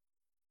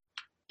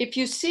 if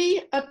you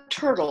see a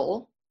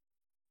turtle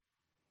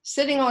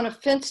sitting on a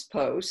fence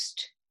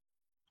post,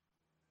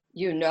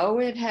 you know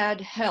it had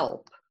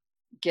help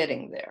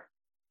getting there.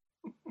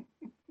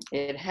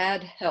 It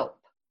had help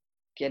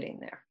getting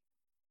there.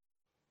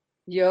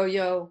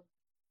 Yo-Yo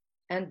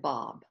and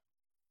Bob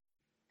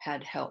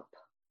had help.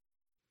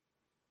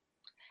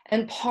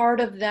 And part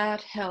of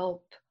that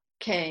help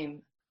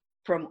came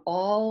from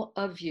all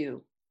of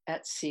you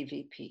at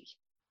CVP.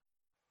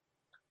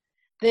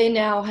 They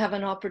now have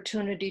an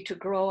opportunity to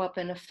grow up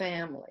in a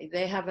family.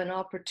 They have an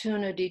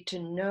opportunity to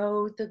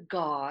know the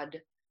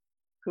God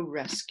who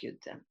rescued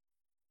them.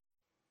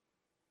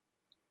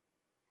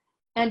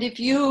 And if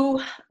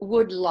you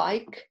would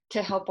like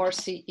to help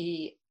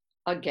RCE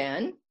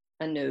again,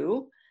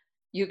 anew,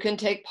 you can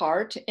take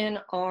part in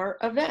our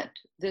event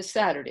this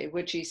Saturday,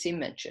 which EC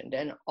mentioned.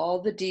 And all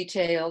the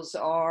details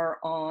are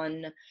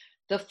on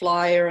the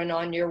flyer and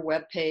on your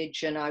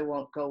webpage, and I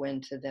won't go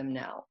into them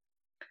now.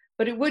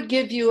 But it would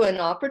give you an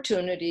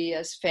opportunity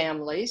as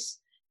families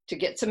to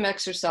get some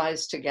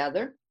exercise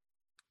together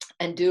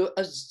and do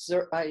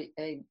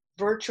a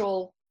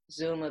virtual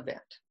Zoom event.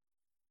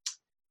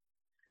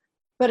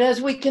 But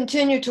as we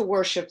continue to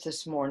worship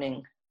this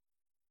morning,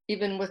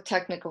 even with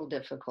technical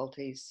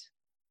difficulties,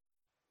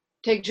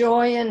 take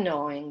joy in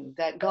knowing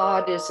that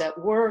God is at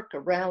work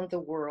around the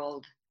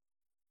world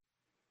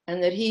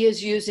and that He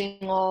is using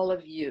all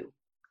of you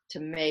to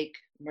make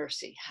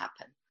mercy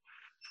happen.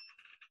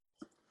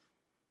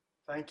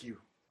 Thank you.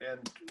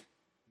 And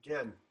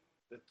again,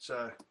 it's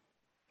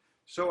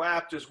so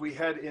apt as we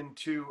head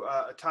into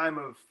a time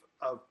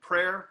of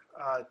prayer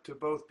to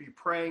both be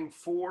praying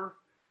for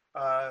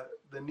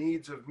the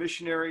needs of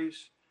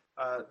missionaries,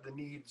 the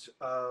needs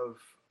of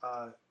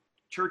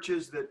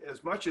churches that,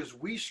 as much as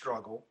we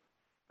struggle,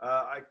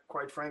 I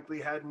quite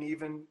frankly hadn't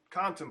even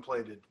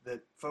contemplated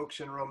that folks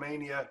in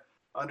Romania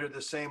under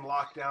the same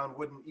lockdown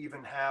wouldn't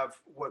even have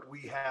what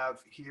we have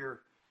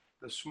here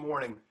this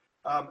morning.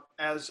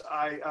 As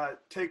I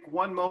take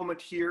one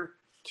moment here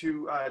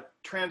to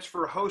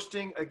transfer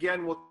hosting,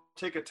 again, we'll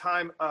take a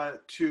time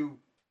to,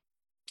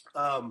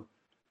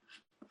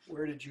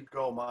 where did you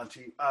go,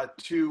 Monty?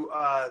 To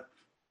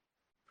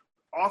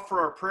offer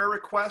our prayer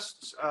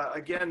requests.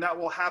 Again, that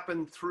will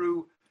happen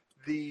through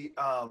the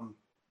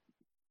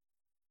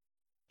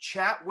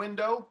chat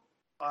window.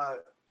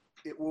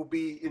 It will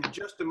be in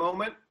just a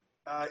moment.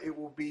 It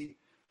will be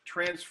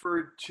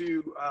transferred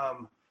to,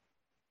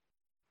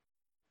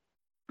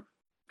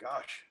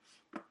 gosh,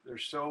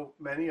 there's so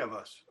many of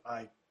us.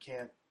 I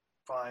can't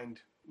find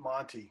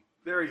Monty.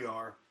 There you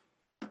are.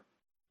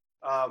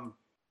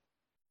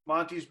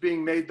 Monty's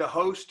being made the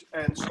host.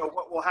 And so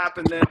what will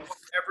happen then,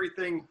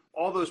 everything,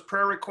 all those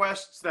prayer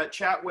requests, that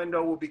chat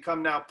window will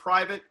become now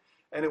private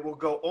and it will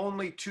go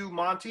only to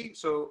Monty.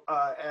 So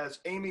as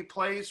Amy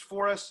plays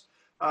for us,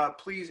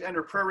 please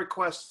enter prayer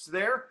requests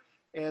there.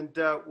 And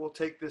we'll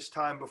take this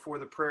time before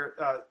the prayer,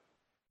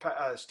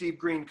 Steve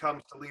Green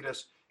comes to lead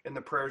us in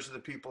the prayers of the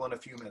people in a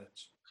few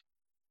minutes.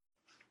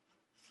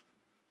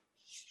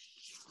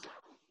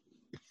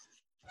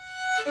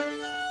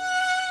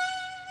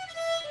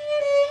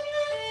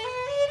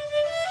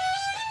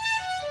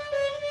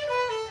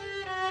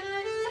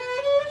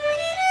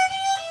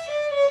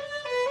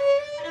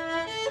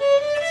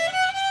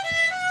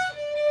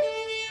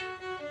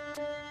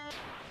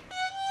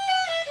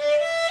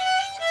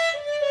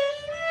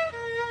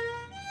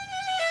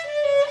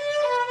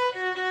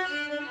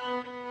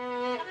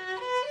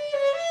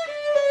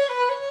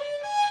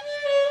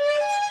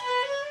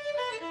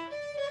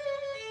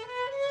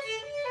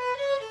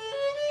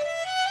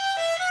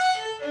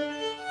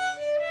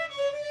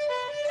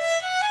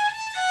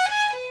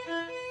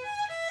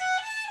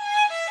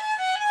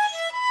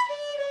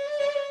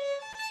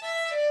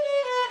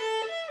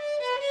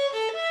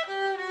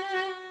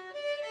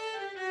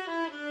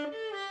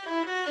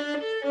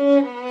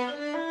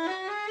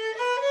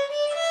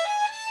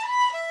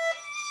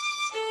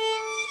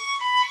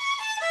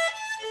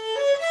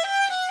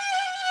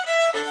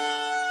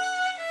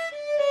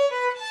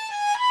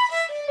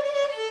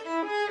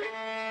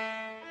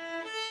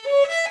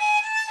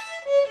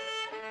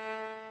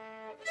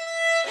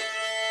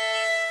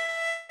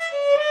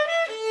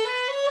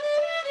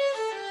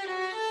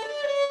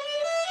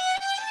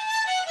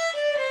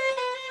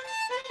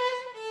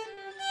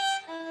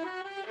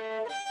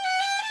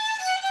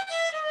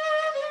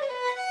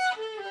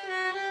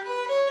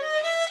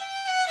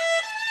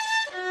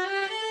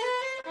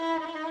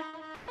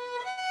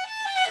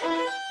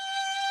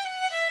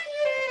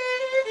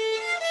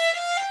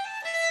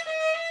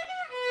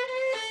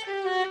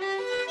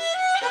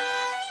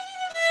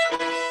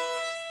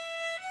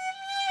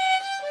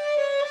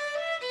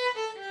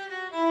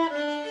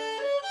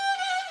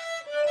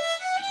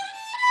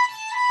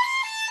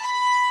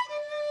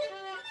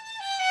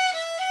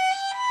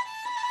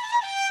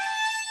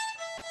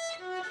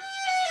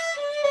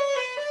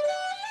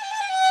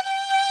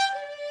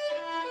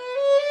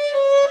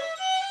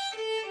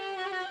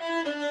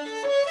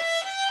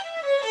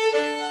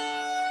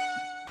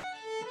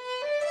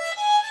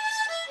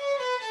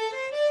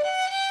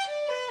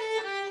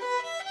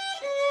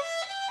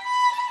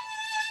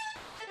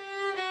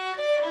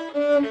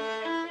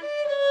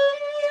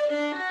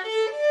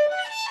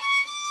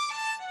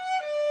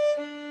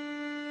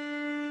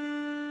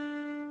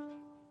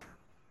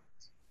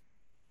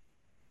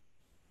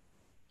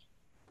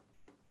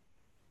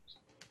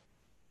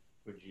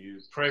 Would you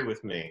pray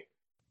with me?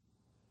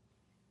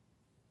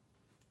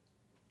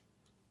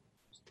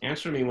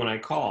 Answer me when I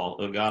call,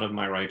 O God of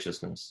my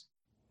righteousness.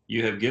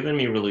 You have given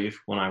me relief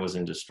when I was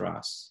in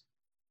distress.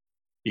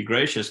 Be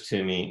gracious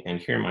to me and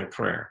hear my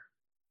prayer.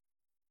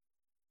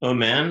 O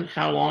men,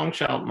 how long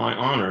shall my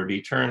honor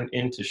be turned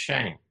into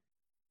shame?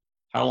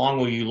 How long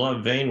will you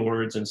love vain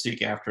words and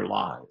seek after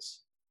lies?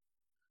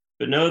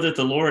 But know that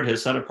the Lord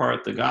has set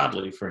apart the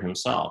godly for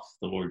himself.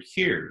 The Lord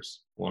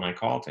hears when I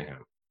call to him.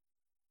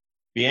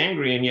 Be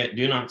angry and yet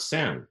do not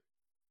sin.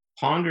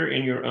 Ponder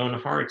in your own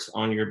hearts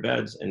on your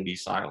beds and be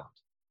silent.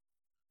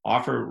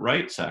 Offer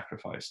right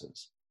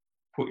sacrifices.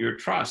 Put your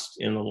trust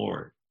in the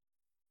Lord.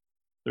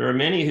 There are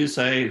many who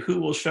say, who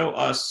will show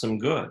us some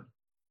good?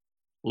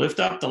 Lift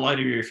up the light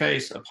of your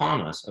face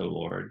upon us, O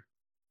Lord.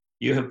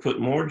 You have put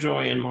more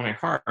joy in my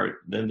heart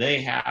than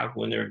they have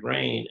when their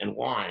grain and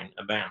wine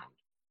abound.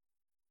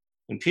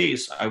 In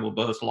peace I will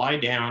both lie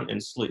down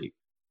and sleep.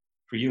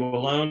 For you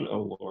alone,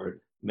 O Lord,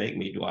 make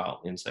me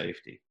dwell in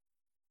safety.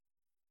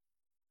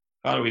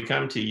 Father, we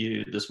come to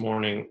you this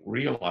morning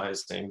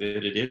realizing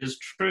that it is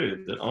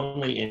true that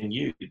only in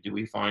you do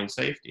we find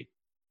safety.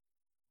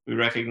 We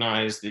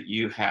recognize that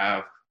you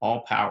have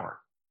all power,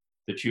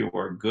 that you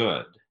are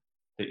good,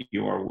 that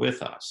you are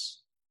with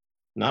us.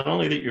 Not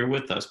only that you're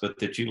with us, but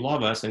that you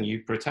love us and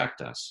you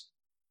protect us.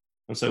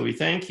 And so we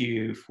thank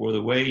you for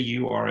the way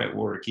you are at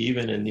work,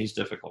 even in these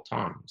difficult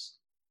times.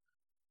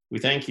 We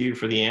thank you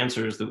for the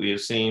answers that we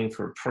have seen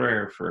for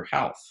prayer for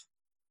health.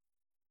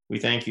 We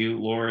thank you,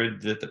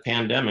 Lord, that the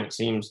pandemic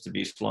seems to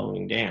be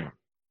slowing down.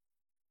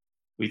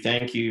 We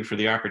thank you for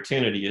the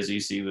opportunity, as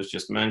EC was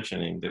just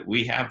mentioning, that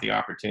we have the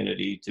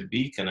opportunity to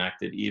be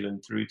connected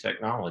even through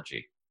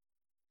technology.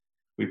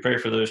 We pray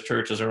for those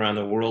churches around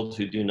the world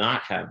who do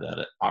not have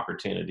that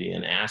opportunity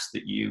and ask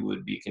that you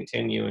would be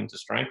continuing to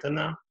strengthen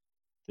them,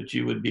 that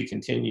you would be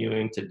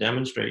continuing to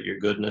demonstrate your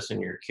goodness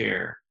and your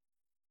care,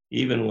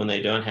 even when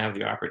they don't have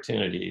the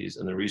opportunities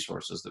and the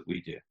resources that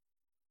we do.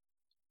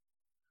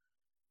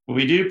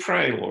 We do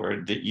pray,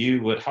 Lord, that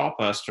you would help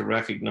us to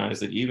recognize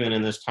that even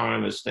in this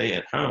time of stay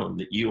at home,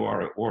 that you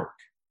are at work,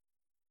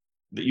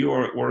 that you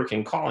are at work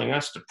in calling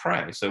us to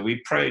pray. So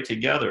we pray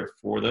together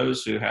for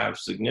those who have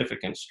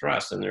significant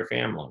stress in their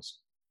families,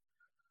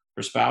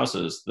 for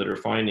spouses that are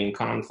finding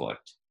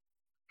conflict,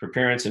 for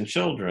parents and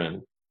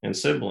children and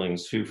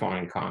siblings who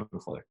find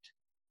conflict.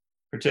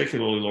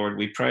 Particularly, Lord,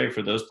 we pray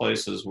for those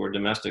places where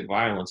domestic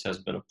violence has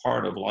been a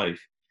part of life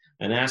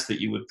and ask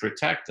that you would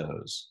protect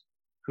those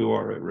who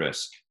are at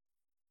risk.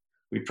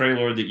 We pray,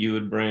 Lord, that you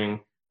would bring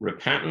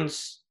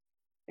repentance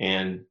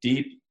and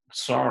deep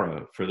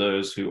sorrow for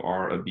those who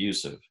are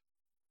abusive.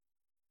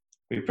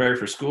 We pray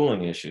for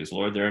schooling issues.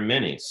 Lord, there are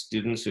many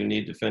students who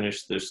need to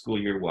finish their school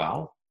year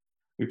well.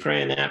 We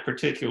pray in that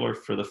particular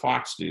for the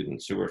Fox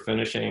students who are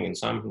finishing and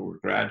some who are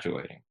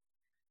graduating.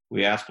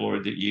 We ask,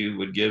 Lord, that you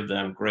would give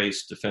them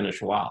grace to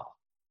finish well.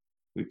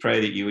 We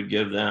pray that you would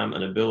give them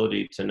an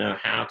ability to know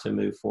how to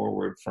move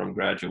forward from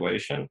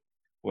graduation,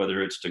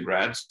 whether it's to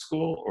grad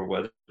school or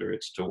whether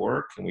it's to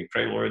work. And we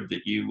pray, Lord,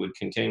 that you would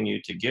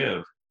continue to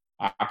give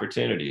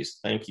opportunities.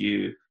 Thank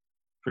you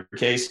for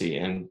Casey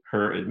and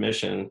her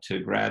admission to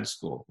grad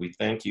school. We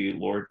thank you,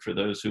 Lord, for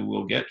those who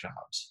will get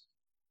jobs.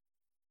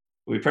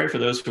 We pray for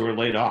those who are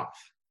laid off,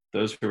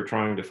 those who are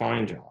trying to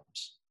find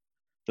jobs,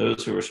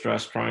 those who are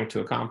stressed trying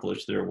to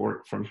accomplish their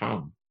work from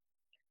home.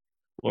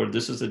 Lord,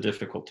 this is a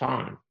difficult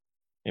time,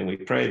 and we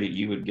pray that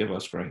you would give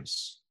us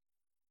grace.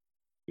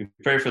 We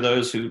pray for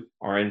those who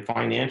are in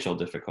financial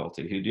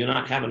difficulty, who do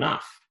not have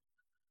enough.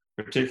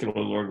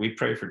 Particularly, Lord, we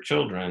pray for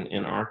children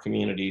in our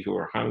community who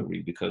are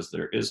hungry because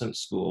there isn't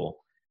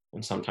school,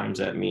 and sometimes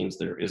that means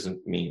there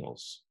isn't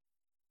meals.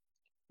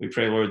 We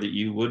pray, Lord, that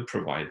you would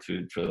provide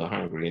food for the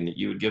hungry and that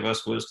you would give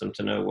us wisdom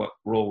to know what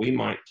role we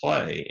might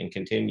play in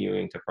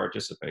continuing to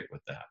participate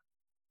with that.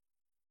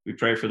 We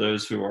pray for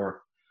those who are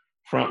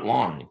front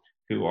line,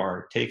 who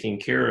are taking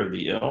care of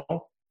the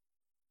ill,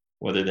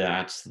 whether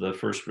that's the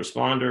first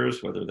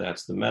responders, whether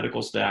that's the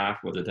medical staff,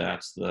 whether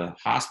that's the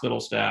hospital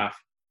staff.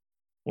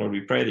 Lord,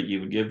 we pray that you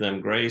would give them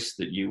grace,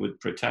 that you would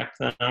protect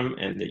them,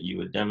 and that you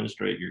would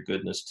demonstrate your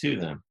goodness to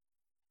them.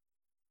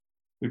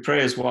 We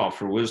pray as well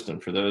for wisdom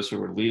for those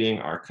who are leading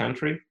our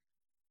country,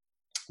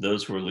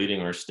 those who are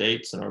leading our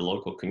states and our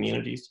local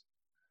communities.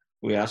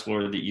 We ask,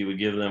 Lord, that you would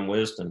give them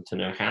wisdom to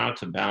know how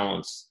to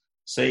balance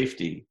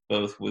safety,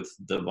 both with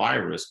the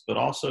virus, but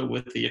also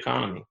with the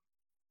economy.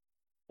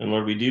 And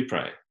Lord, we do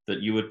pray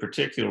that you would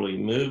particularly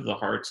move the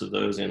hearts of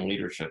those in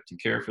leadership to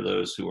care for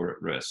those who are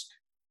at risk.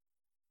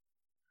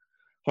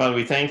 Father,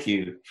 we thank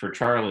you for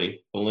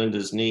Charlie,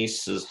 Belinda's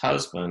niece's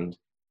husband,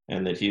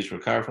 and that he's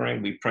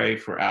recovering. We pray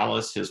for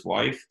Alice, his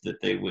wife,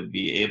 that they would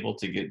be able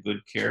to get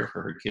good care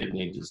for her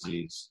kidney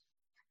disease.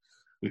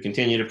 We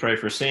continue to pray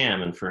for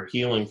Sam and for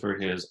healing for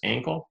his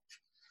ankle.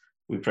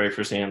 We pray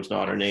for Sam's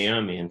daughter,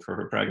 Naomi, and for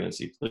her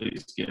pregnancy.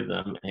 Please give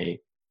them a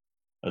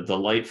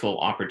delightful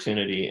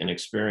opportunity and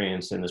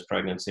experience in this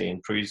pregnancy,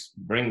 and please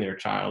bring their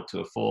child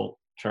to a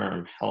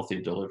full-term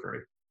healthy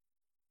delivery.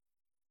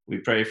 We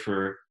pray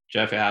for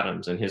Jeff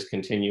Adams and his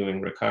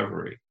continuing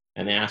recovery,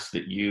 and ask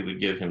that you would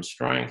give him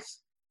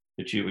strength,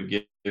 that you would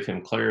give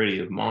him clarity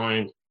of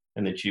mind,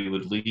 and that you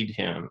would lead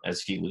him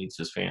as he leads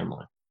his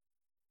family.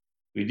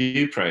 We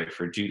do pray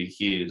for Judy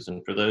Hughes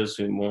and for those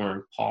who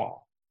mourn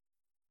Paul.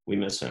 We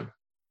miss him.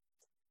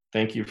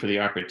 Thank you for the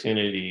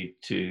opportunity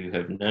to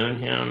have known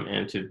him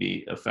and to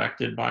be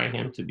affected by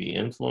him, to be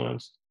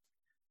influenced.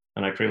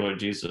 And I pray, Lord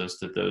Jesus,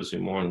 that those who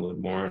mourn would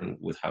mourn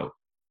with hope.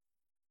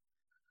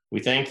 We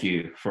thank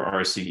you for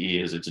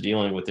RCE as it's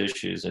dealing with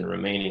issues in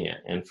Romania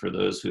and for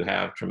those who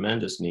have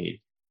tremendous need.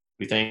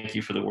 We thank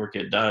you for the work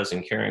it does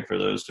in caring for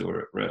those who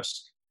are at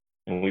risk.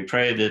 And we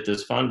pray that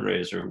this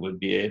fundraiser would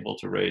be able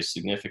to raise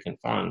significant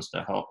funds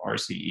to help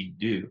RCE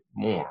do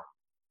more.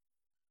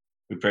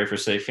 We pray for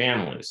safe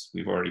families.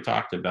 We've already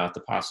talked about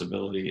the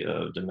possibility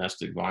of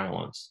domestic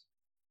violence.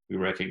 We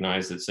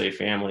recognize that Safe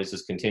Families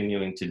is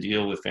continuing to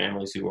deal with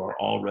families who are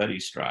already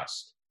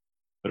stressed,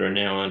 but are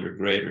now under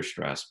greater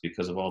stress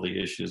because of all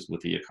the issues with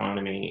the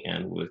economy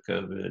and with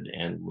COVID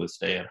and with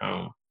stay at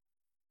home.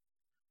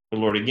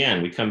 But Lord,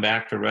 again, we come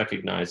back to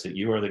recognize that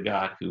you are the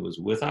God who is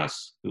with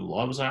us, who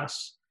loves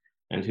us,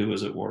 and who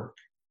is at work.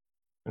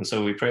 And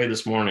so we pray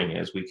this morning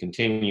as we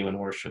continue in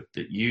worship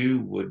that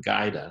you would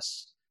guide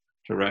us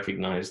to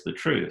recognize the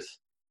truth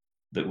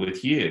that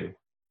with you,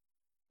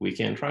 we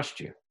can trust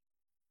you,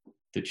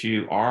 that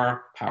you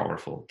are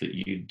powerful, that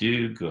you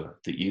do good,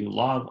 that you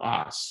love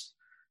us,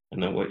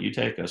 and that what you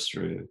take us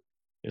through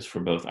is for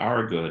both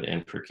our good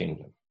and for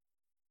kingdom.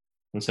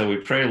 And so we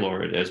pray,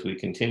 Lord, as we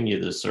continue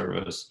this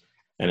service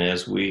and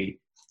as we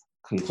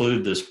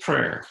conclude this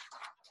prayer,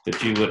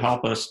 that you would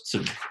help us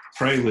to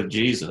pray with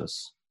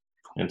Jesus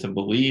and to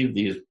believe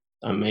these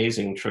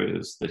amazing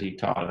truths that he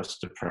taught us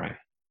to pray.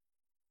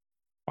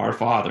 Our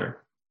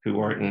Father, who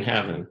art in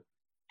heaven,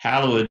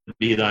 hallowed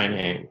be thy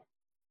name.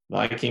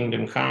 Thy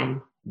kingdom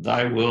come,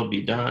 thy will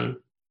be done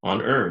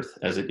on earth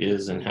as it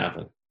is in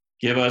heaven.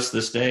 Give us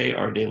this day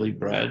our daily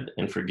bread,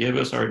 and forgive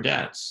us our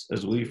debts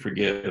as we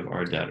forgive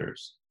our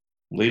debtors.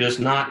 Lead us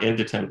not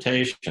into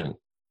temptation,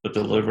 but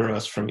deliver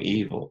us from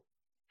evil.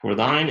 For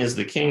thine is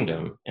the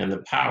kingdom and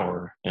the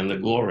power and the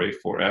glory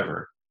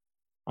forever.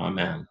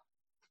 Amen.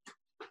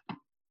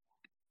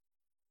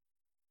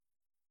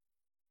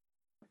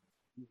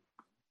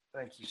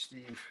 Thank you,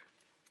 Steve.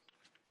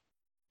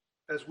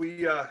 As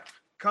we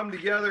come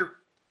together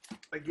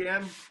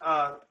again,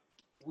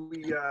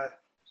 we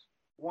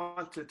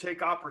want to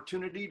take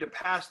opportunity to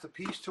pass the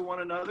peace to one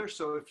another.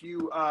 So if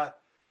you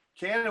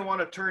can and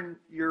want to turn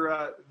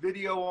your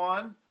video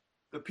on,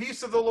 the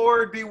peace of the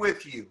Lord be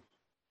with you.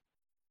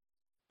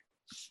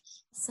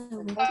 So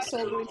Good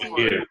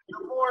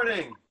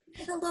morning.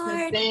 the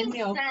Lord.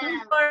 Samuel.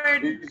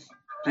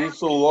 Peace of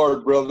the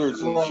Lord,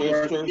 brothers and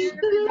sisters.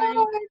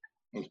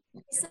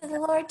 Peace of the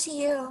Lord to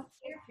you.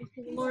 Peace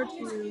of the Lord to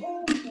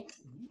you.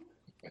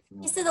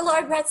 Peace of the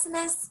Lord,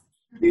 Maximus.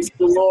 Peace of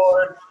the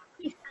Lord.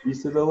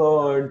 Peace of the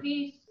Lord.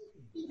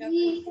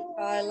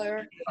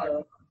 Tyler.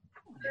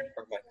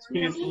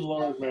 Peace of the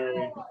Lord,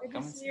 Mary.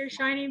 Good to see your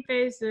shining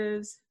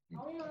faces.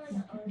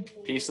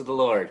 Peace of the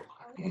Lord.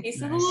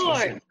 Peace of the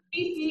Lord.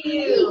 Peace to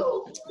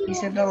you.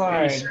 Peace of the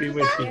Lord. Peace be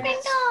with you.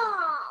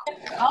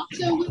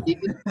 Also with you.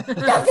 Peace of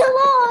the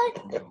Lord.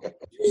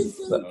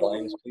 The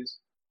blinds, please.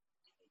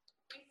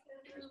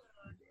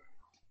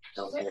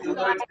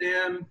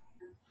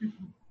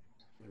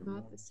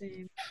 Not the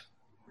same.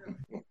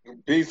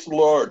 Peace,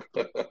 Lord.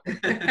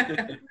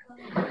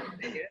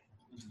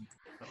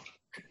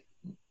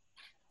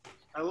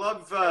 I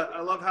love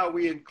how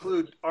we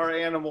include our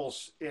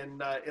animals in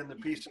the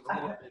peace of the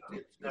Lord.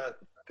 I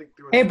think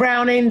there was Hey,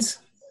 Brownings.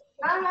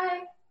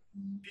 a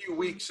few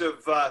weeks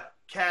of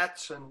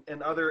cats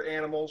and other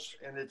animals,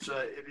 and it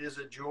is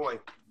a joy.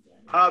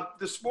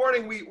 This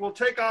morning we will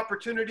take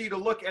opportunity to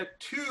look at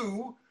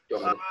two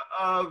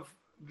of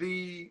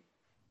the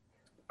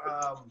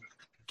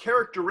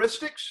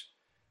characteristics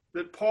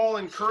that Paul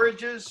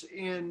encourages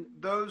in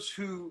those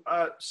who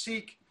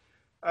seek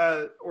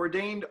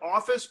ordained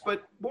office,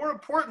 but more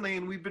importantly,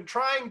 and we've been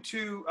trying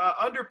to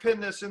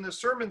underpin this in the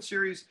sermon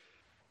series,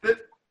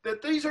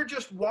 that these are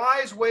just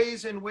wise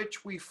ways in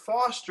which we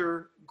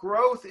foster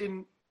growth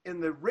in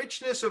the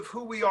richness of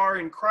who we are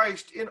in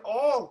Christ in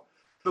all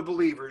the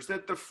believers,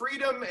 that the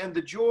freedom and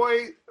the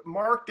joy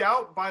marked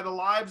out by the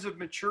lives of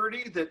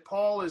maturity that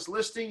Paul is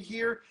listing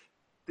here,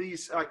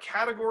 these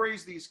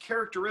categories, these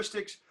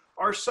characteristics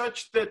are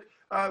such that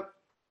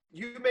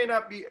you may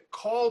not be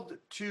called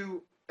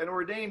to an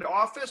ordained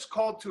office,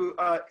 called to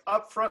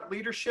upfront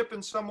leadership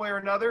in some way or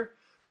another,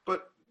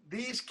 but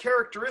these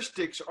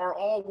characteristics are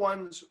all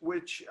ones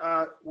which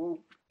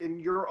will, in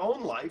your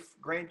own life,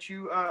 grant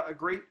you a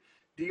great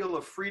deal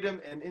of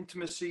freedom and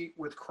intimacy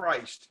with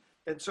Christ.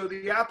 And so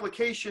the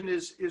application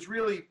is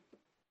really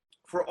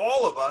for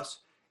all of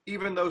us,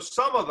 even though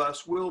some of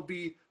us will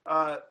be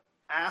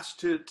asked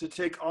to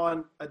take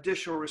on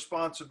additional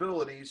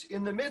responsibilities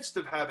in the midst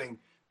of having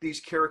these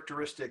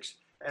characteristics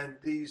and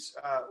these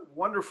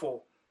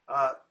wonderful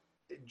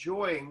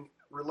enjoying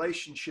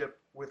relationship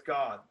with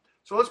God.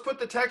 So let's put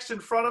the text in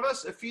front of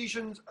us,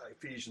 Ephesians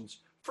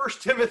 1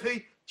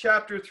 Timothy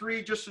chapter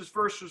 3, just as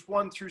verses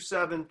 1 through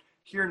 7.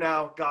 Hear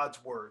now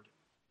God's word.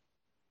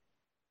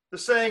 The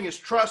saying is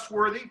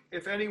trustworthy.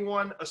 If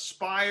anyone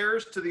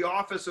aspires to the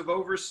office of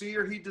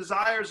overseer, he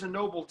desires a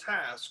noble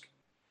task.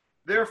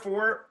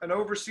 Therefore, an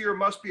overseer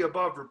must be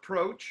above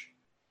reproach,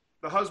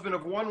 the husband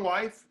of one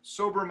wife,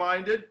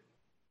 sober-minded,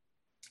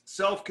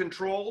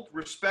 self-controlled,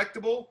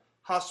 respectable,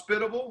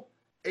 hospitable,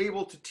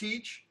 able to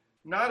teach,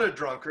 not a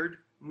drunkard,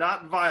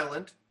 not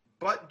violent,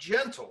 but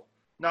gentle,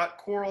 not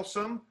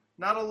quarrelsome,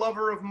 not a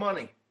lover of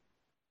money.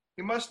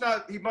 He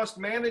must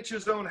manage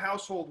his own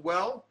household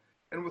well,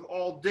 and with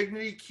all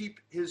dignity keep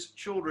his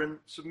children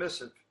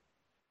submissive.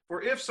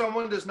 For if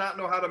someone does not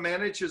know how to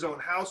manage his own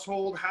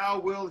household, how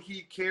will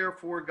he care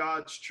for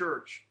God's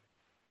church?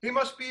 He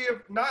must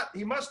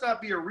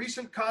not be a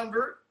recent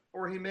convert,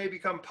 or he may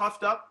become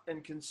puffed up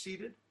and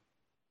conceited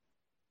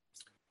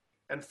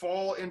and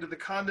fall into the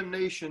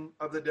condemnation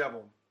of the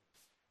devil.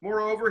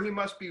 Moreover, he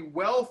must be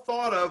well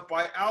thought of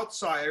by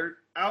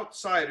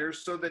outsiders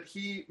so that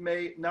he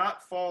may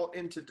not fall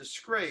into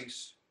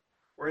disgrace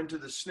or into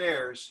the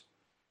snares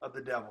of the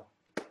devil.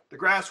 The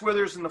grass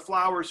withers and the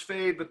flowers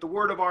fade, but the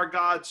word of our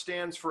God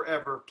stands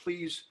forever.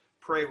 Please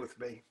pray with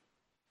me.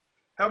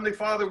 Heavenly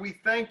Father, we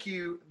thank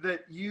you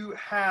that you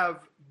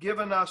have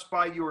given us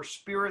by your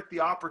Spirit the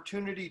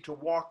opportunity to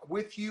walk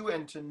with you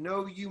and to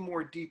know you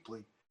more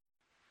deeply.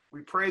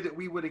 We pray that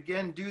we would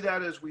again do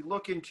that as we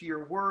look into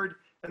your word,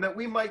 and that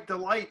we might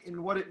delight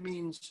in what it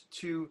means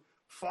to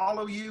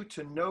follow you,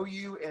 to know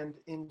you, and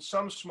in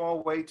some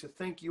small way to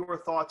think your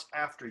thoughts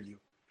after you.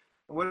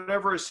 And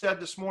whatever is said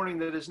this morning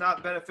that is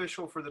not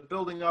beneficial for the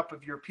building up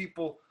of your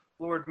people,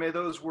 Lord, may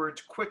those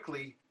words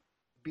quickly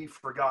be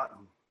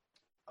forgotten.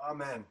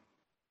 Amen.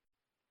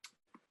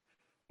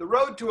 The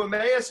road to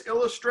Emmaus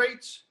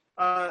illustrates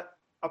a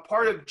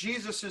part of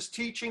Jesus's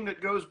teaching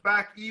that goes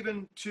back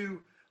even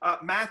to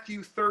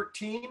Matthew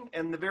 13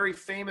 and the very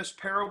famous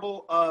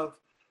parable of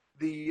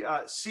the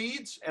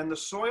seeds and the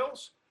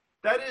soils.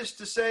 That is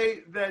to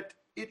say that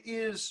it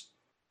is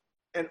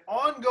an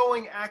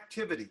ongoing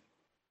activity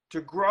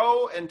to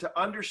grow and to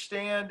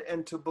understand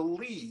and to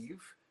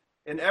believe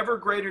in ever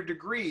greater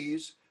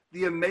degrees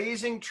the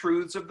amazing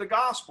truths of the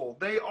gospel.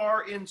 They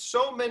are in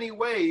so many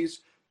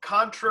ways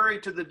contrary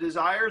to the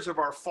desires of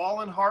our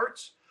fallen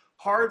hearts,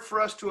 hard for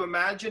us to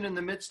imagine in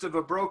the midst of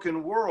a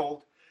broken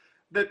world,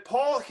 that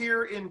Paul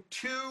here in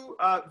two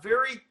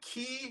very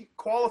key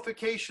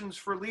qualifications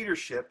for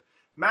leadership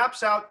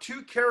maps out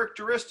two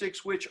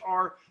characteristics which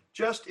are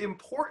just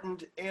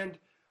important and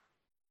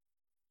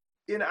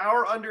in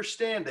our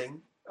understanding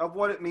of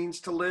what it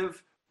means to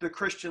live the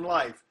Christian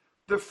life.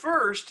 The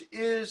first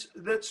is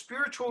that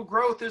spiritual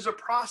growth is a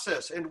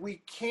process and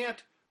we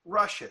can't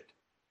rush it.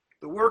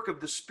 The work of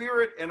the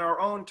Spirit in our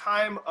own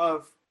time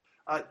of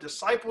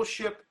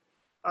discipleship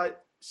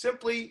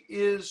simply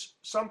is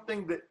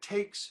something that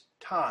takes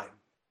time.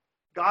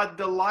 God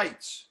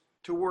delights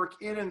to work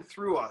in and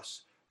through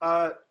us.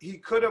 He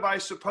could have, I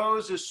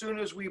suppose, as soon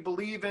as we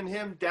believe in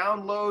him,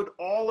 download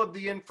all of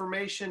the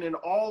information and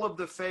all of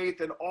the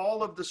faith and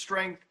all of the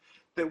strength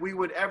that we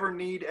would ever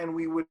need, and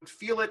we would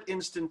feel it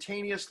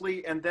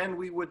instantaneously, and then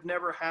we would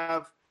never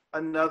have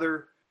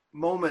another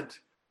moment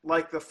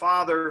like the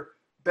Father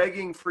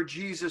begging for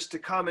Jesus to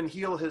come and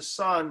heal his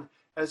son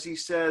as he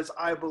says,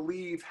 I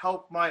believe,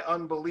 help my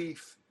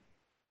unbelief,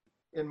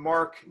 in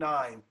Mark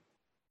 9.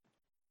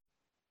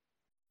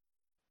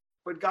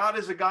 But God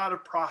is a God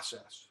of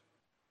process.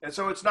 And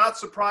so it's not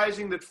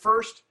surprising that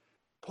first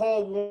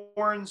Paul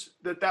warns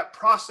that that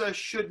process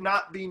should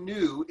not be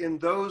new in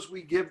those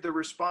we give the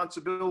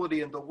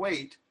responsibility and the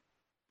weight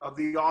of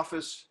the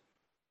office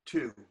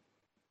to.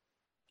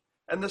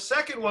 And the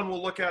second one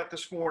we'll look at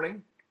this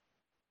morning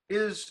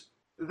is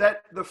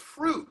that the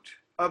fruit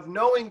of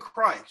knowing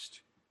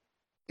Christ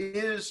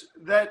is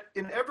that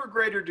in ever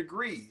greater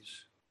degrees,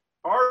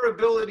 our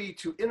ability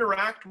to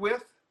interact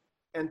with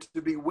and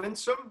to be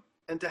winsome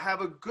and to have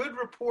a good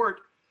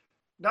report,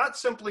 not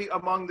simply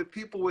among the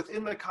people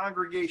within the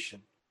congregation,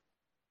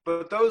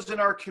 but those in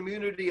our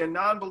community and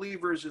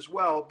non-believers as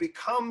well,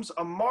 becomes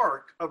a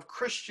mark of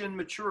Christian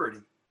maturity,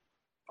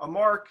 a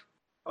mark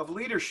of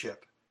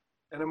leadership,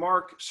 and a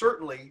mark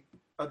certainly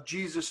of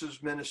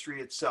Jesus's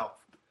ministry itself.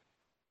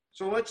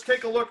 So let's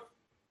take a look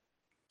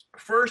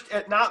first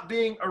at not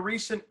being a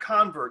recent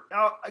convert.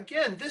 Now,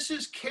 again, this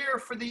is care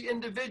for the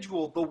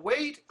individual. The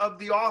weight of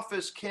the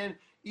office can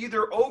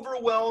either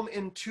overwhelm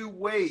in two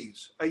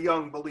ways a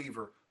young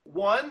believer.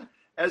 One,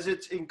 as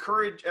it's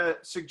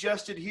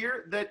suggested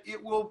here, that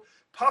it will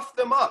puff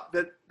them up,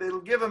 that it'll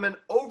give them an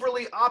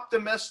overly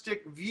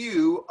optimistic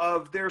view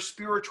of their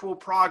spiritual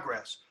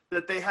progress,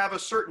 that they have a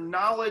certain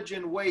knowledge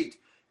and weight.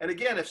 And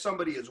again, if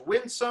somebody is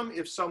winsome,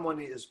 if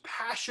someone is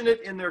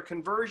passionate in their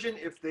conversion,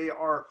 if they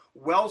are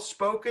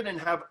well-spoken and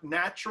have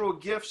natural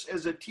gifts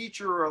as a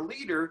teacher or a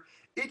leader,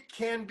 it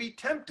can be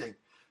tempting.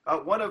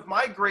 One of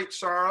my great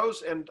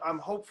sorrows, and I'm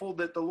hopeful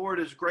that the Lord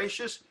is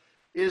gracious,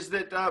 is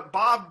that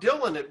Bob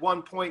Dylan at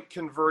one point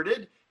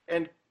converted,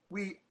 and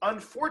we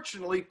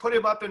unfortunately put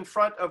him up in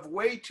front of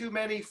way too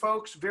many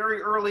folks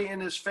very early in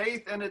his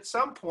faith. And at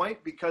some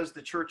point, because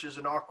the church is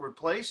an awkward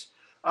place,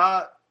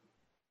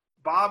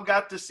 Bob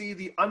got to see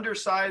the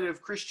underside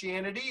of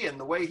Christianity and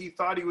the way he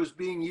thought he was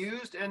being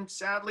used, and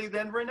sadly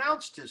then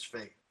renounced his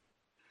faith.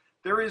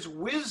 There is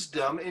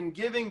wisdom in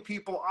giving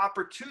people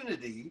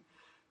opportunity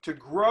to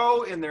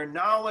grow in their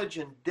knowledge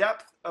and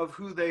depth of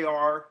who they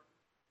are,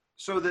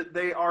 so that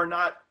they are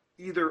not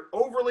either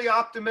overly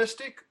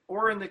optimistic,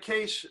 or in the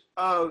case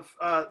of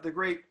the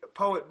great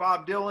poet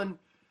Bob Dylan,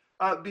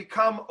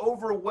 become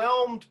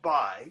overwhelmed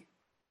by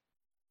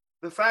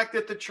the fact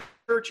that the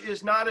church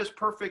is not as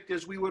perfect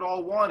as we would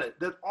all want it,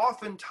 that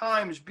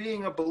oftentimes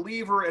being a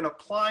believer and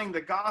applying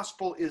the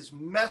gospel is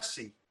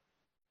messy,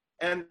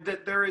 and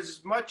that there is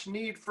as much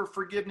need for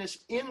forgiveness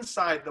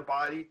inside the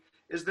body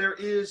as there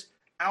is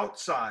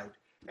outside.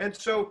 And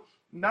so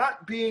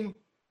not being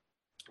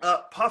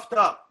puffed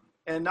up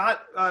and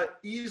not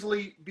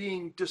easily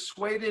being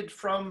dissuaded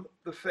from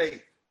the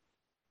faith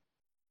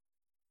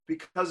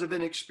because of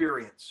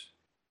inexperience.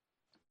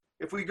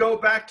 If we go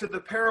back to the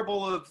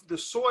parable of the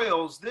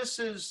soils, this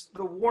is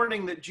the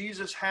warning that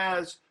Jesus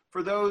has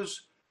for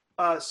those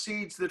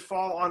seeds that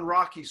fall on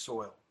rocky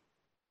soil,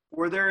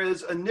 where there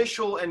is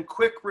initial and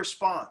quick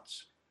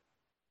response.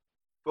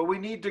 But we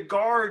need to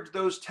guard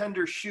those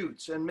tender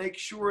shoots and make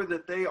sure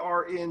that they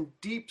are in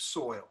deep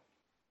soil,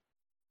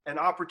 an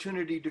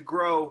opportunity to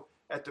grow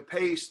at the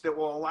pace that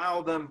will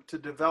allow them to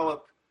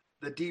develop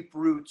the deep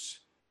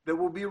roots that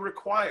will be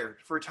required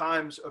for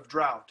times of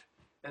drought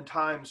and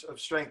times of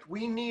strength.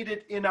 We need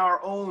it in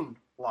our own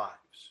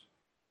lives.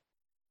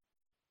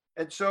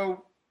 And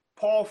so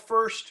Paul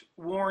first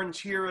warns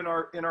here in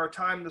our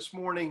time this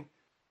morning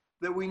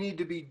that we need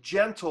to be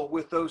gentle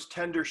with those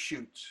tender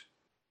shoots,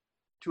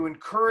 to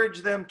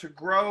encourage them to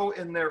grow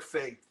in their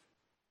faith.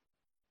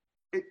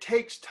 It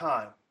takes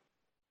time,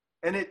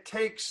 and it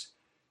takes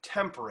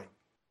tempering.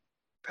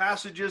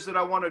 Passages that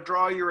I want to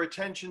draw your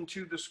attention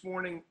to this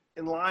morning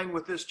in line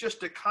with this, just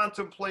to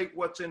contemplate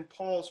what's in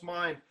Paul's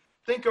mind.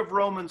 Think of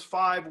Romans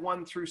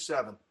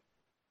 5:1-7,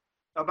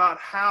 about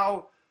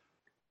how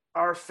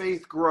our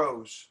faith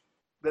grows,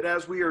 that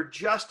as we are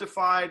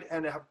justified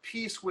and have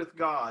peace with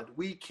God,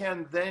 we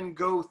can then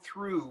go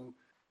through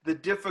the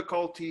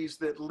difficulties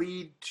that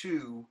lead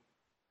to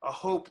a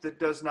hope that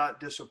does not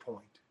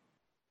disappoint.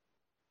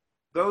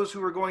 Those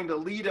who are going to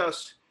lead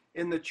us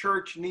in the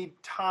church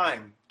need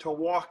time to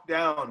walk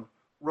down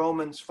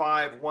Romans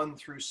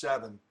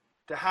 5:1-7,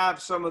 to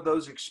have some of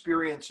those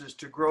experiences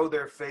to grow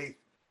their faith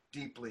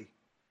deeply.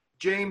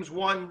 James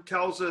 1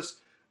 tells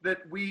us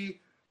that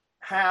we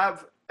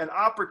have an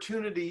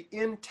opportunity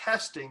in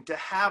testing to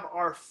have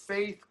our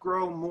faith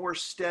grow more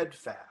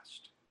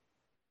steadfast.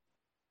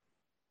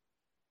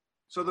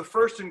 So the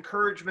first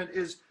encouragement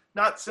is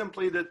not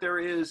simply that there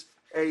is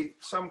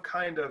some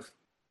kind of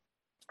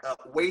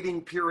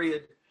waiting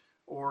period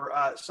or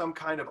some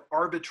kind of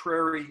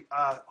arbitrary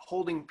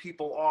holding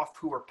people off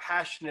who are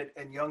passionate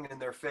and young in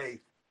their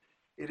faith.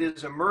 It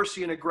is a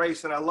mercy and a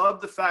grace. And I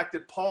love the fact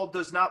that Paul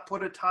does not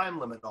put a time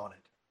limit on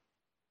it.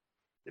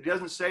 It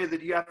doesn't say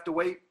that you have to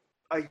wait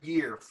a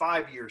year,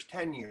 5 years,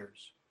 10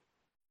 years,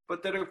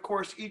 but that of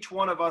course each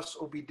one of us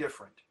will be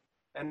different.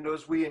 And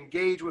as we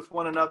engage with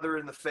one another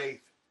in the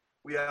faith,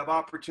 we have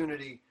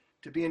opportunity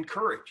to be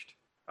encouraged,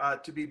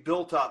 to be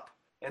built up.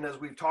 And as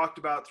we've talked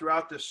about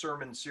throughout this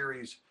sermon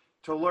series,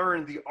 to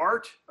learn the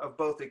art of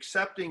both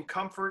accepting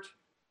comfort,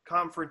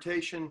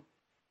 confrontation,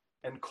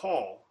 and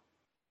call,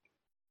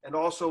 and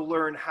also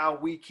learn how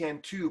we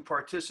can too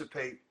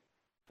participate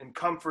in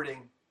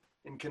comforting,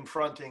 in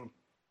confronting,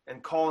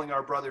 and calling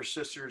our brothers,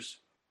 sisters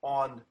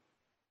on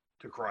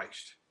to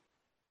Christ.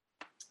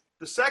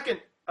 The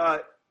second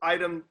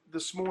item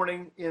this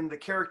morning in the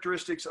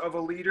characteristics of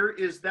a leader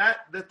is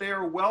that they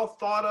are well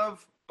thought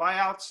of by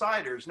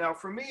outsiders. Now,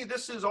 for me,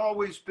 this has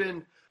always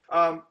been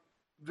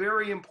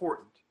very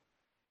important,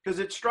 because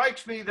it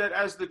strikes me that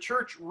as the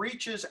church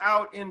reaches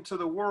out into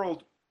the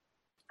world,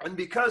 and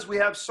because we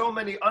have so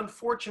many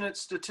unfortunate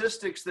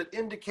statistics that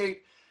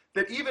indicate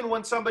that even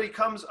when somebody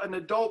becomes an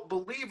adult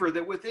believer,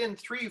 that within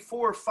 3,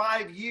 4,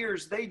 5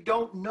 years, they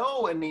don't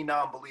know any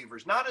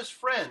non-believers, not as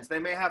friends. They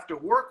may have to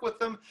work with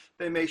them.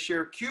 They may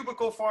share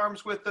cubicle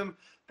farms with them.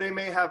 They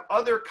may have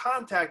other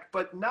contact,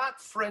 but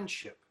not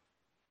friendship,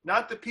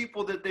 not the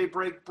people that they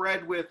break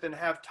bread with and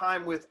have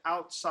time with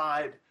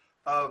outside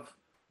of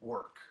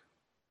work.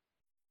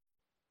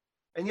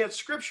 And yet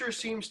Scripture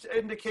seems to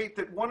indicate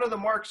that one of the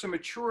marks of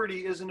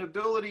maturity is an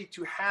ability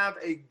to have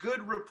a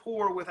good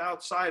rapport with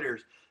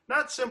outsiders.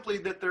 Not simply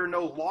that there are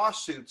no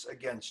lawsuits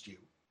against you.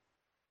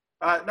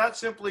 Not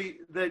simply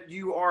that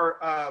you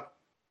are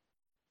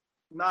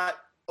not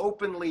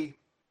openly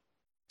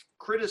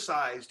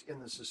criticized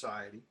in the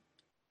society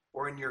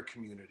or in your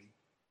community.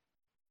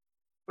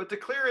 But the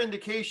clear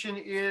indication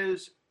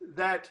is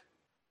that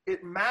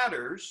it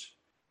matters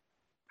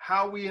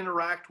how we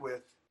interact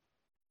with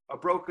a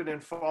broken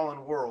and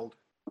fallen world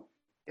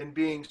in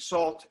being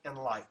salt and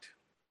light.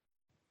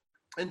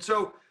 And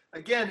so,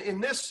 again, in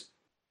this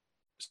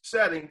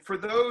setting, for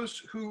those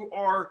who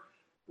are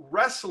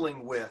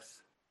wrestling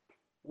with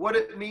what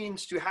it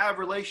means to have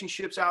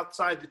relationships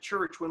outside the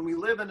church, when we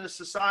live in a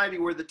society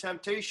where the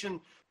temptation,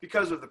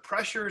 because of the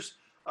pressures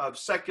of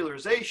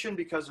secularization,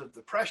 because of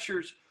the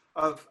pressures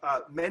of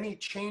many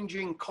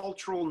changing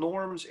cultural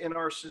norms in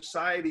our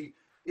society,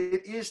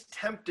 it is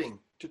tempting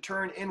to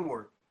turn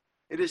inward.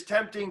 It is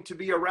tempting to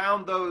be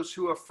around those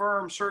who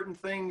affirm certain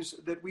things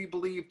that we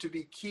believe to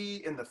be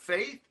key in the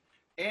faith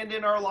and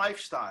in our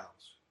lifestyles.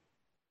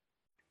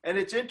 And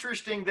it's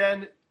interesting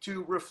then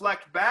to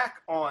reflect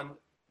back on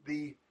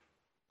the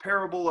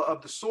parable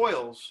of the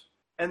soils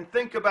and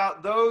think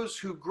about those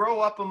who grow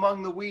up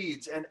among the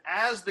weeds. And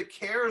as the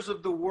cares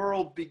of the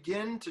world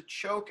begin to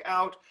choke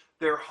out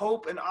their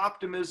hope and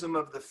optimism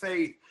of the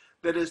faith,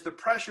 that as the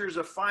pressures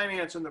of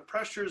finance and the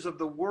pressures of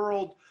the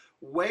world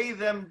weigh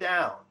them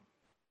down,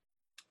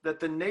 that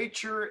the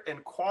nature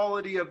and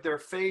quality of their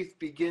faith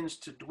begins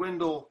to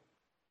dwindle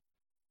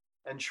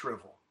and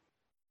shrivel.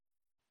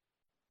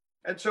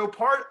 And so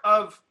part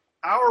of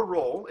our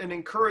role in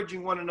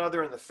encouraging one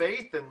another in the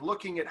faith and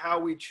looking at how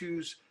we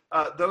choose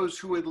those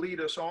who would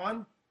lead us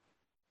on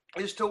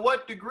is, to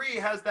what degree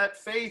has that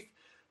faith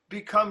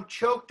become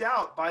choked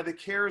out by the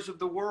cares of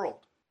the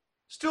world?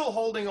 Still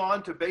holding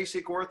on to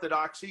basic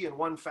orthodoxy in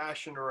one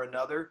fashion or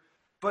another,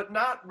 but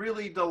not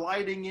really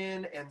delighting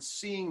in and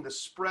seeing the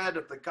spread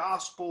of the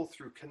gospel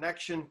through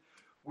connection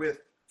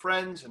with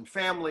friends and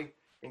family,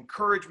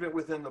 encouragement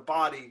within the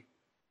body,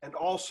 and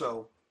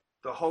also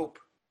the hope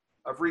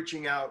of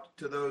reaching out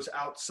to those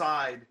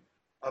outside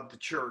of the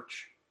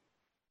church.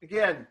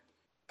 Again,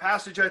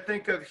 passage I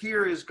think of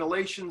here is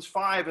Galatians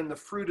 5 and the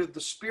fruit of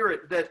the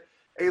Spirit, that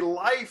a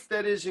life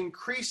that is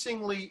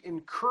increasingly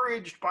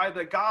encouraged by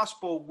the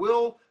gospel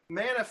will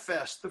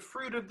manifest the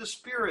fruit of the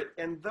Spirit.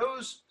 And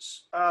those,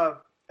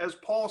 as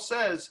Paul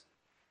says,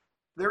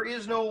 there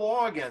is no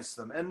law against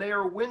them, and they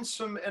are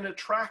winsome and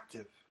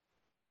attractive.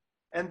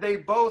 And they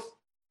both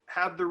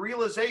have the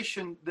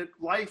realization that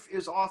life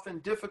is often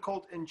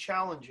difficult and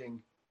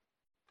challenging,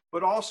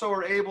 but also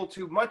are able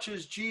to, much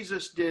as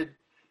Jesus did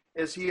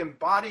as he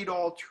embodied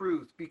all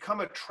truth, become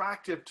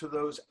attractive to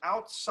those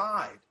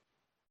outside,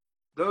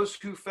 those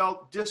who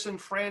felt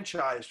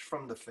disenfranchised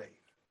from the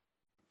faith.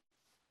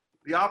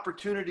 The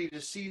opportunity to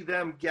see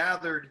them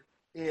gathered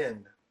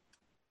in,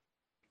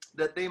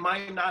 that they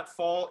might not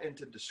fall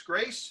into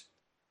disgrace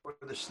or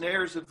the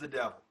snares of the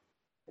devil.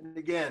 And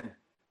again,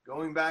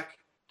 going back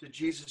to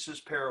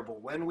Jesus's parable,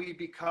 when we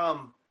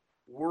become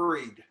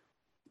worried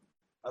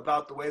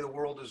about the way the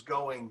world is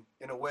going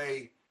in a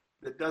way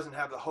that doesn't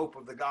have the hope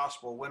of the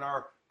gospel, when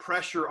our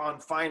pressure on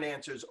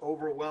finances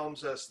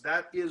overwhelms us,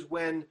 that is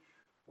when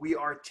we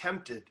are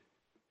tempted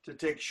to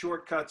take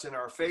shortcuts in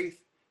our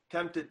faith,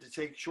 tempted to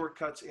take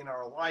shortcuts in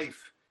our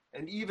life,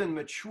 and even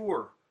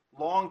mature,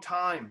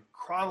 long-time,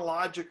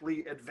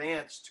 chronologically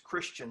advanced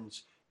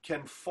Christians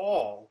can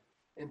fall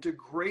into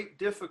great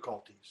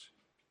difficulties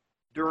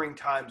during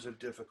times of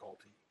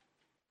difficulty.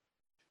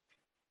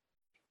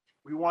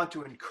 We want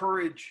to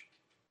encourage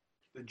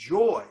the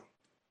joy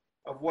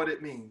of what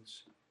it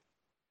means.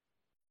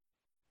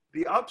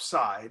 The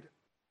upside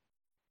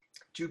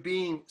to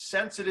being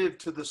sensitive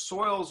to the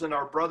soils in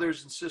our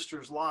brothers and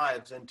sisters'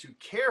 lives and to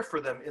care for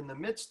them in the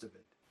midst of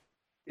it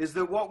is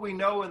that what we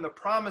know in the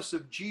promise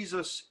of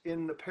Jesus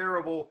in the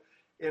parable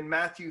in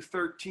Matthew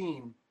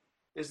 13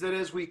 is that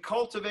as we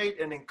cultivate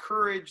and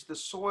encourage the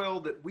soil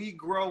that we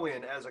grow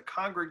in as a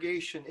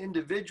congregation,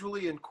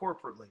 individually and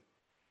corporately,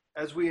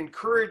 as we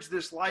encourage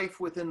this life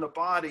within the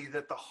body,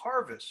 that the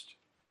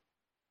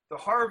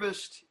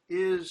harvest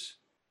is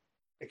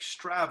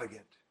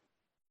extravagant.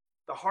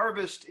 The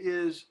harvest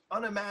is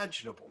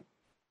unimaginable.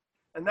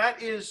 And that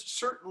is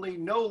certainly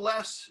no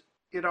less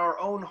in our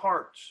own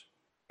hearts,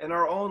 in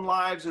our own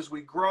lives, as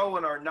we grow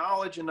in our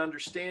knowledge and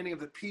understanding of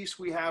the peace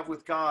we have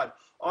with God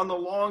on the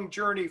long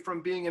journey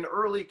from being an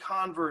early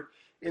convert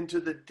into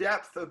the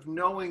depth of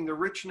knowing the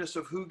richness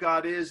of who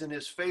God is and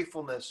his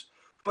faithfulness,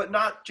 but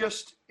not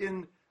just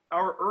in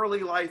our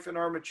early life and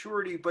our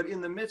maturity, but in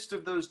the midst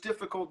of those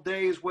difficult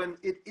days when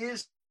it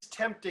is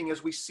tempting,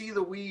 as we see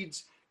the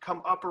weeds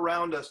come up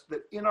around us,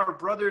 that in our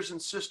brothers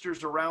and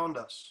sisters around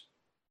us,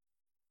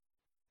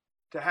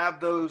 to have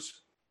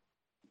those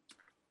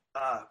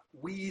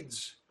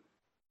weeds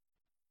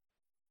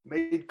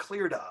made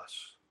clear to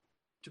us,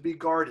 to be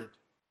guarded,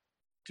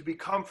 to be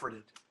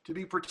comforted, to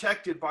be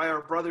protected by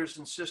our brothers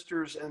and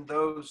sisters and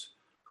those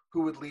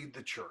who would lead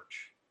the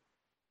church,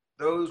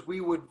 those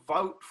we would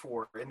vote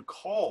for and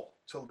call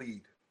to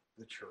lead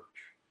the church,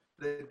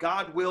 that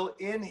God will,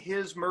 in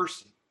his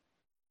mercy,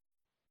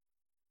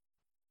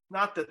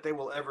 not that they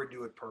will ever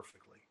do it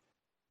perfectly,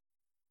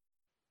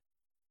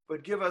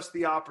 but give us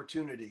the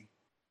opportunity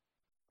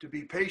to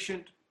be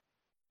patient,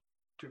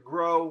 to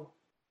grow,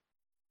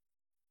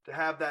 to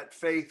have that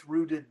faith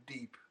rooted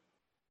deep.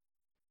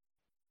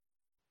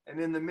 And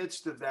in the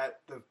midst of that,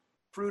 the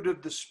fruit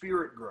of the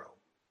Spirit grow,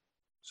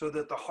 so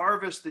that the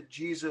harvest that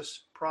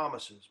Jesus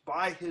promises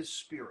by his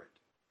Spirit,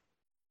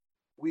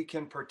 we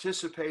can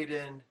participate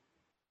in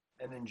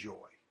and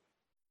enjoy.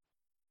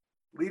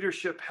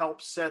 Leadership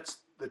helps sets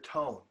the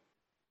tone.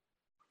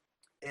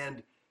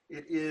 And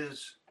it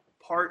is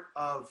part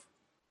of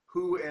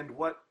who and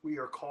what we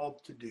are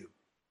called to do.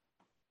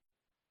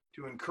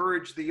 To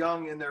encourage the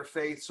young in their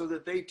faith so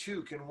that they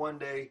too can one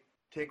day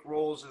take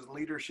roles as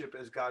leadership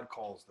as God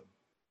calls them.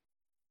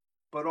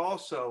 But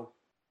also,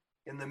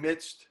 in the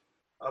midst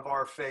of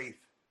our faith,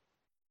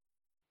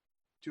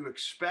 to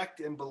expect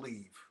and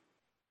believe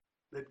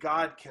that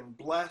God can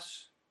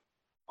bless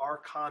our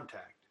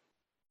contact,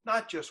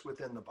 not just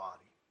within the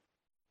body,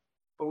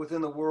 but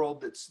within the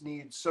world that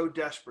needs so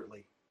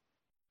desperately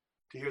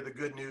to hear the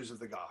good news of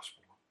the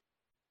gospel.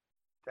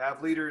 To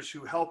have leaders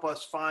who help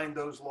us find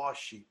those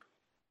lost sheep.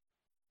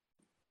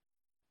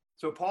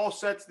 So Paul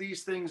sets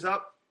these things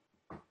up,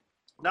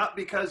 not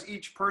because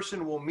each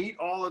person will meet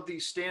all of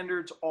these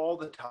standards all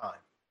the time,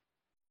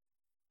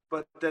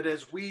 but that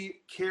as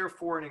we care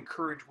for and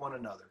encourage one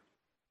another,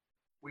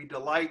 we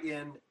delight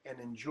in and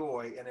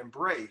enjoy and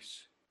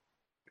embrace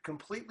a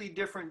completely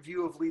different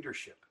view of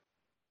leadership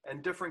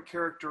and different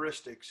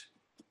characteristics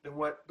than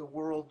what the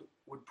world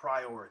would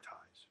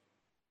prioritize.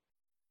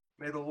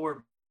 May the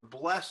Lord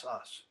bless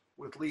us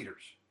with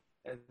leaders,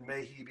 and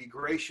may he be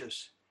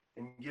gracious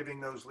in giving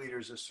those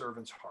leaders a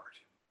servant's heart.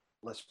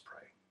 Let's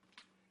pray.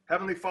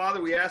 Heavenly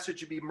Father, we ask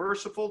that you be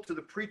merciful to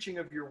the preaching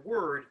of your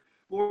word.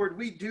 Lord,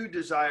 we do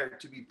desire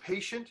to be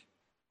patient,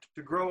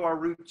 to grow our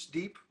roots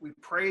deep. We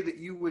pray that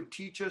you would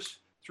teach us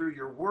through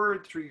your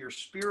word, through your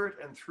spirit,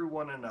 and through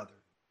one another.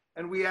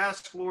 And we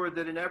ask, Lord,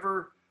 that in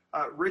ever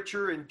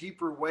richer and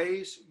deeper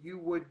ways, you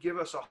would give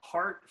us a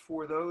heart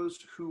for those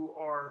who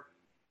are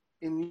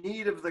in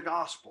need of the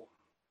gospel.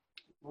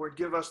 Lord,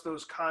 give us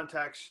those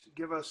contacts,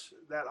 give us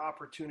that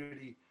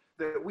opportunity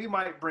that we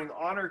might bring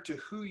honor to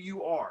who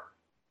you are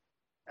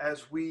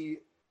as we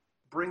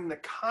bring the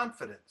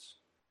confidence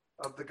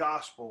of the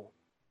gospel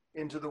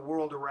into the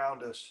world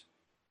around us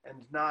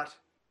and not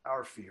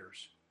our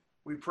fears.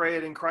 We pray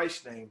it in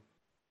Christ's name.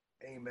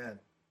 Amen.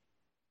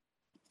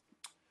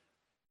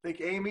 I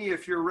think, Amy,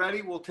 if you're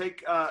ready, we'll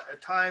take a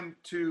time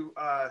to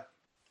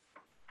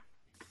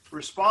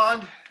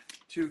respond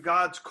to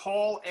God's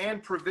call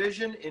and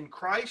provision in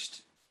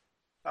Christ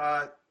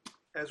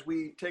as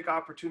we take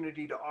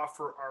opportunity to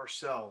offer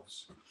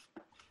ourselves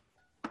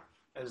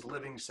as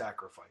living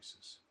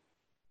sacrifices.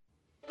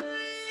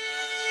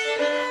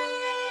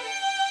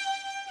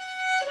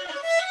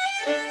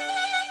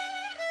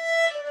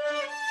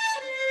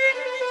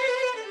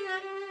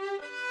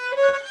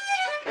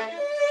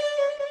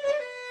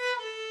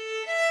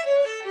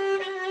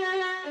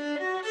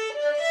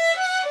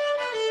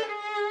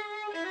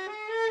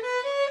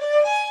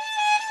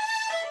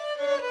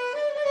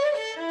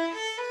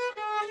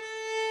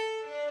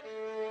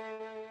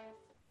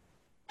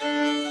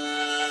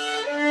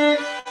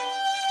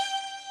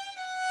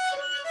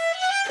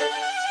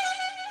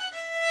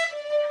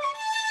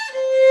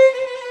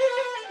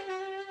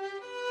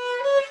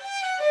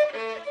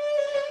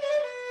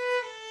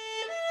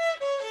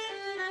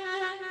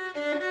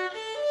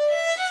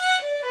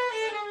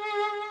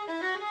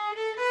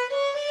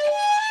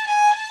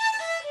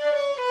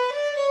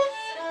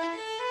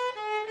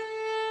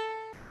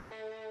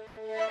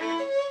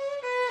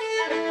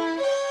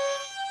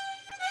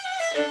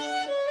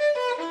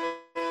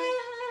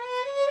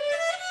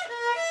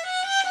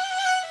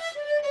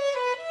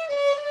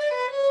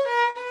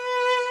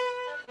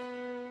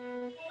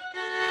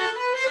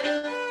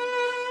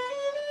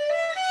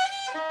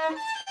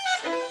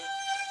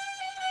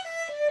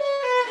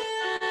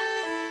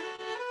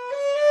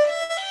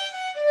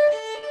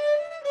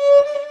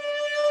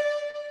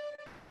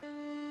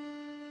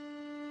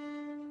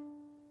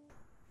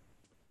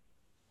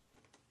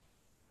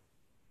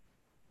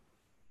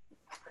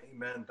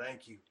 Amen.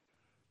 Thank you.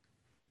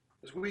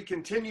 As we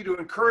continue to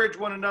encourage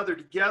one another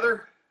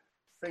together,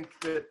 I think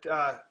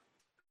that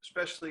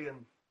especially in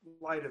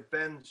light of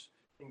Ben's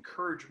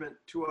encouragement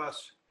to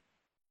us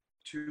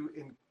to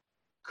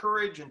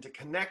encourage and to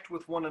connect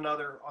with one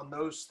another on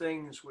those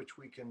things which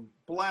we can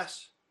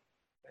bless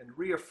and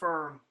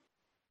reaffirm,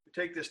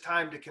 to take this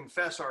time to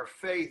confess our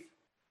faith,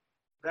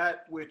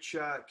 that which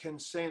can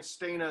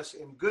sustain us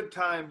in good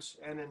times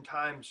and in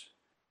times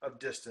of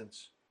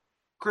distance.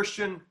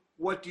 Christian,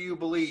 what do you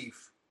believe?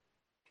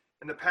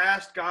 In the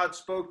past, God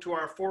spoke to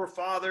our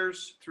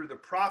forefathers through the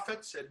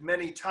prophets at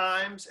many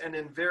times and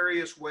in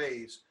various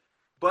ways.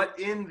 But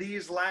in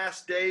these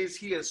last days,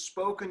 he has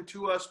spoken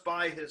to us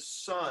by his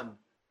Son,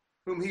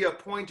 whom he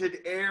appointed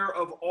heir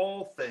of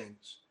all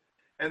things,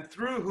 and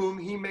through whom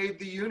he made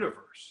the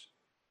universe.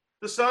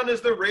 The Son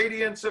is the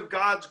radiance of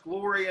God's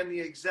glory and the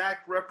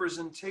exact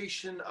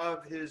representation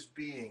of his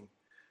being,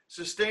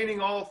 sustaining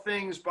all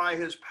things by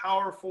his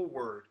powerful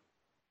word.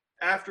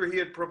 After he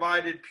had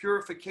provided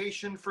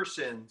purification for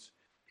sins,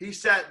 he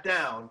sat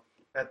down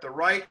at the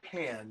right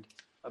hand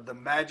of the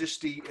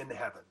Majesty in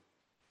heaven.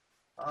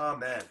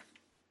 Amen.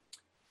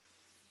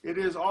 It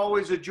is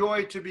always a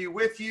joy to be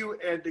with you.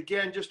 And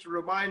again, just a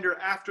reminder,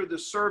 after the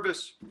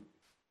service,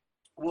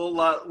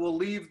 we'll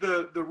leave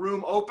the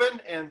room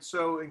open, and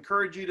so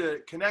encourage you to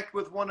connect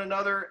with one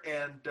another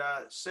and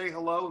say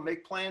hello,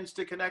 make plans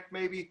to connect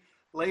maybe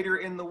later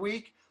in the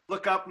week.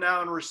 Look up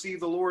now and receive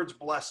the Lord's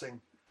blessing.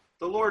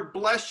 The Lord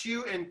bless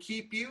you and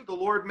keep you. The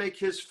Lord make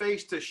his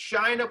face to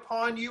shine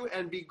upon you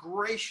and be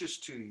gracious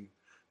to you.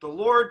 The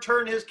Lord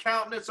turn his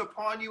countenance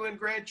upon you and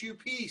grant you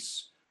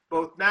peace,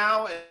 both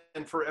now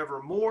and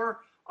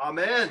forevermore.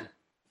 Amen.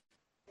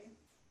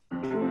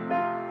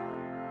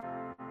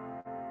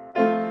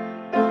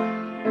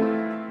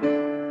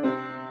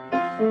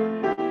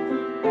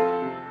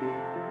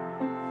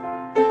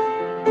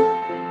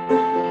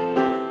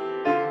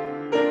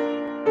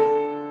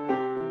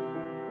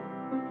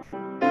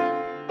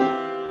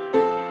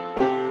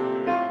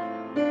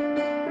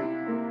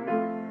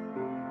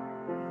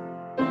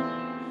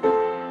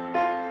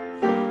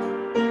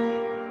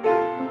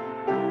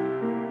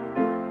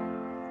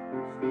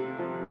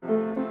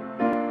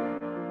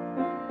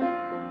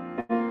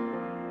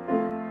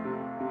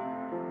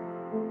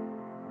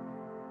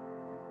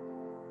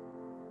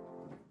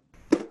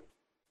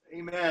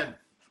 Amen.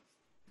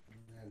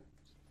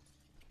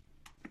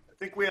 I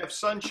think we have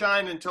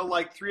sunshine until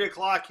like 3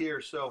 o'clock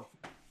here, so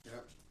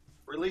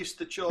release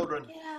the children. Yeah.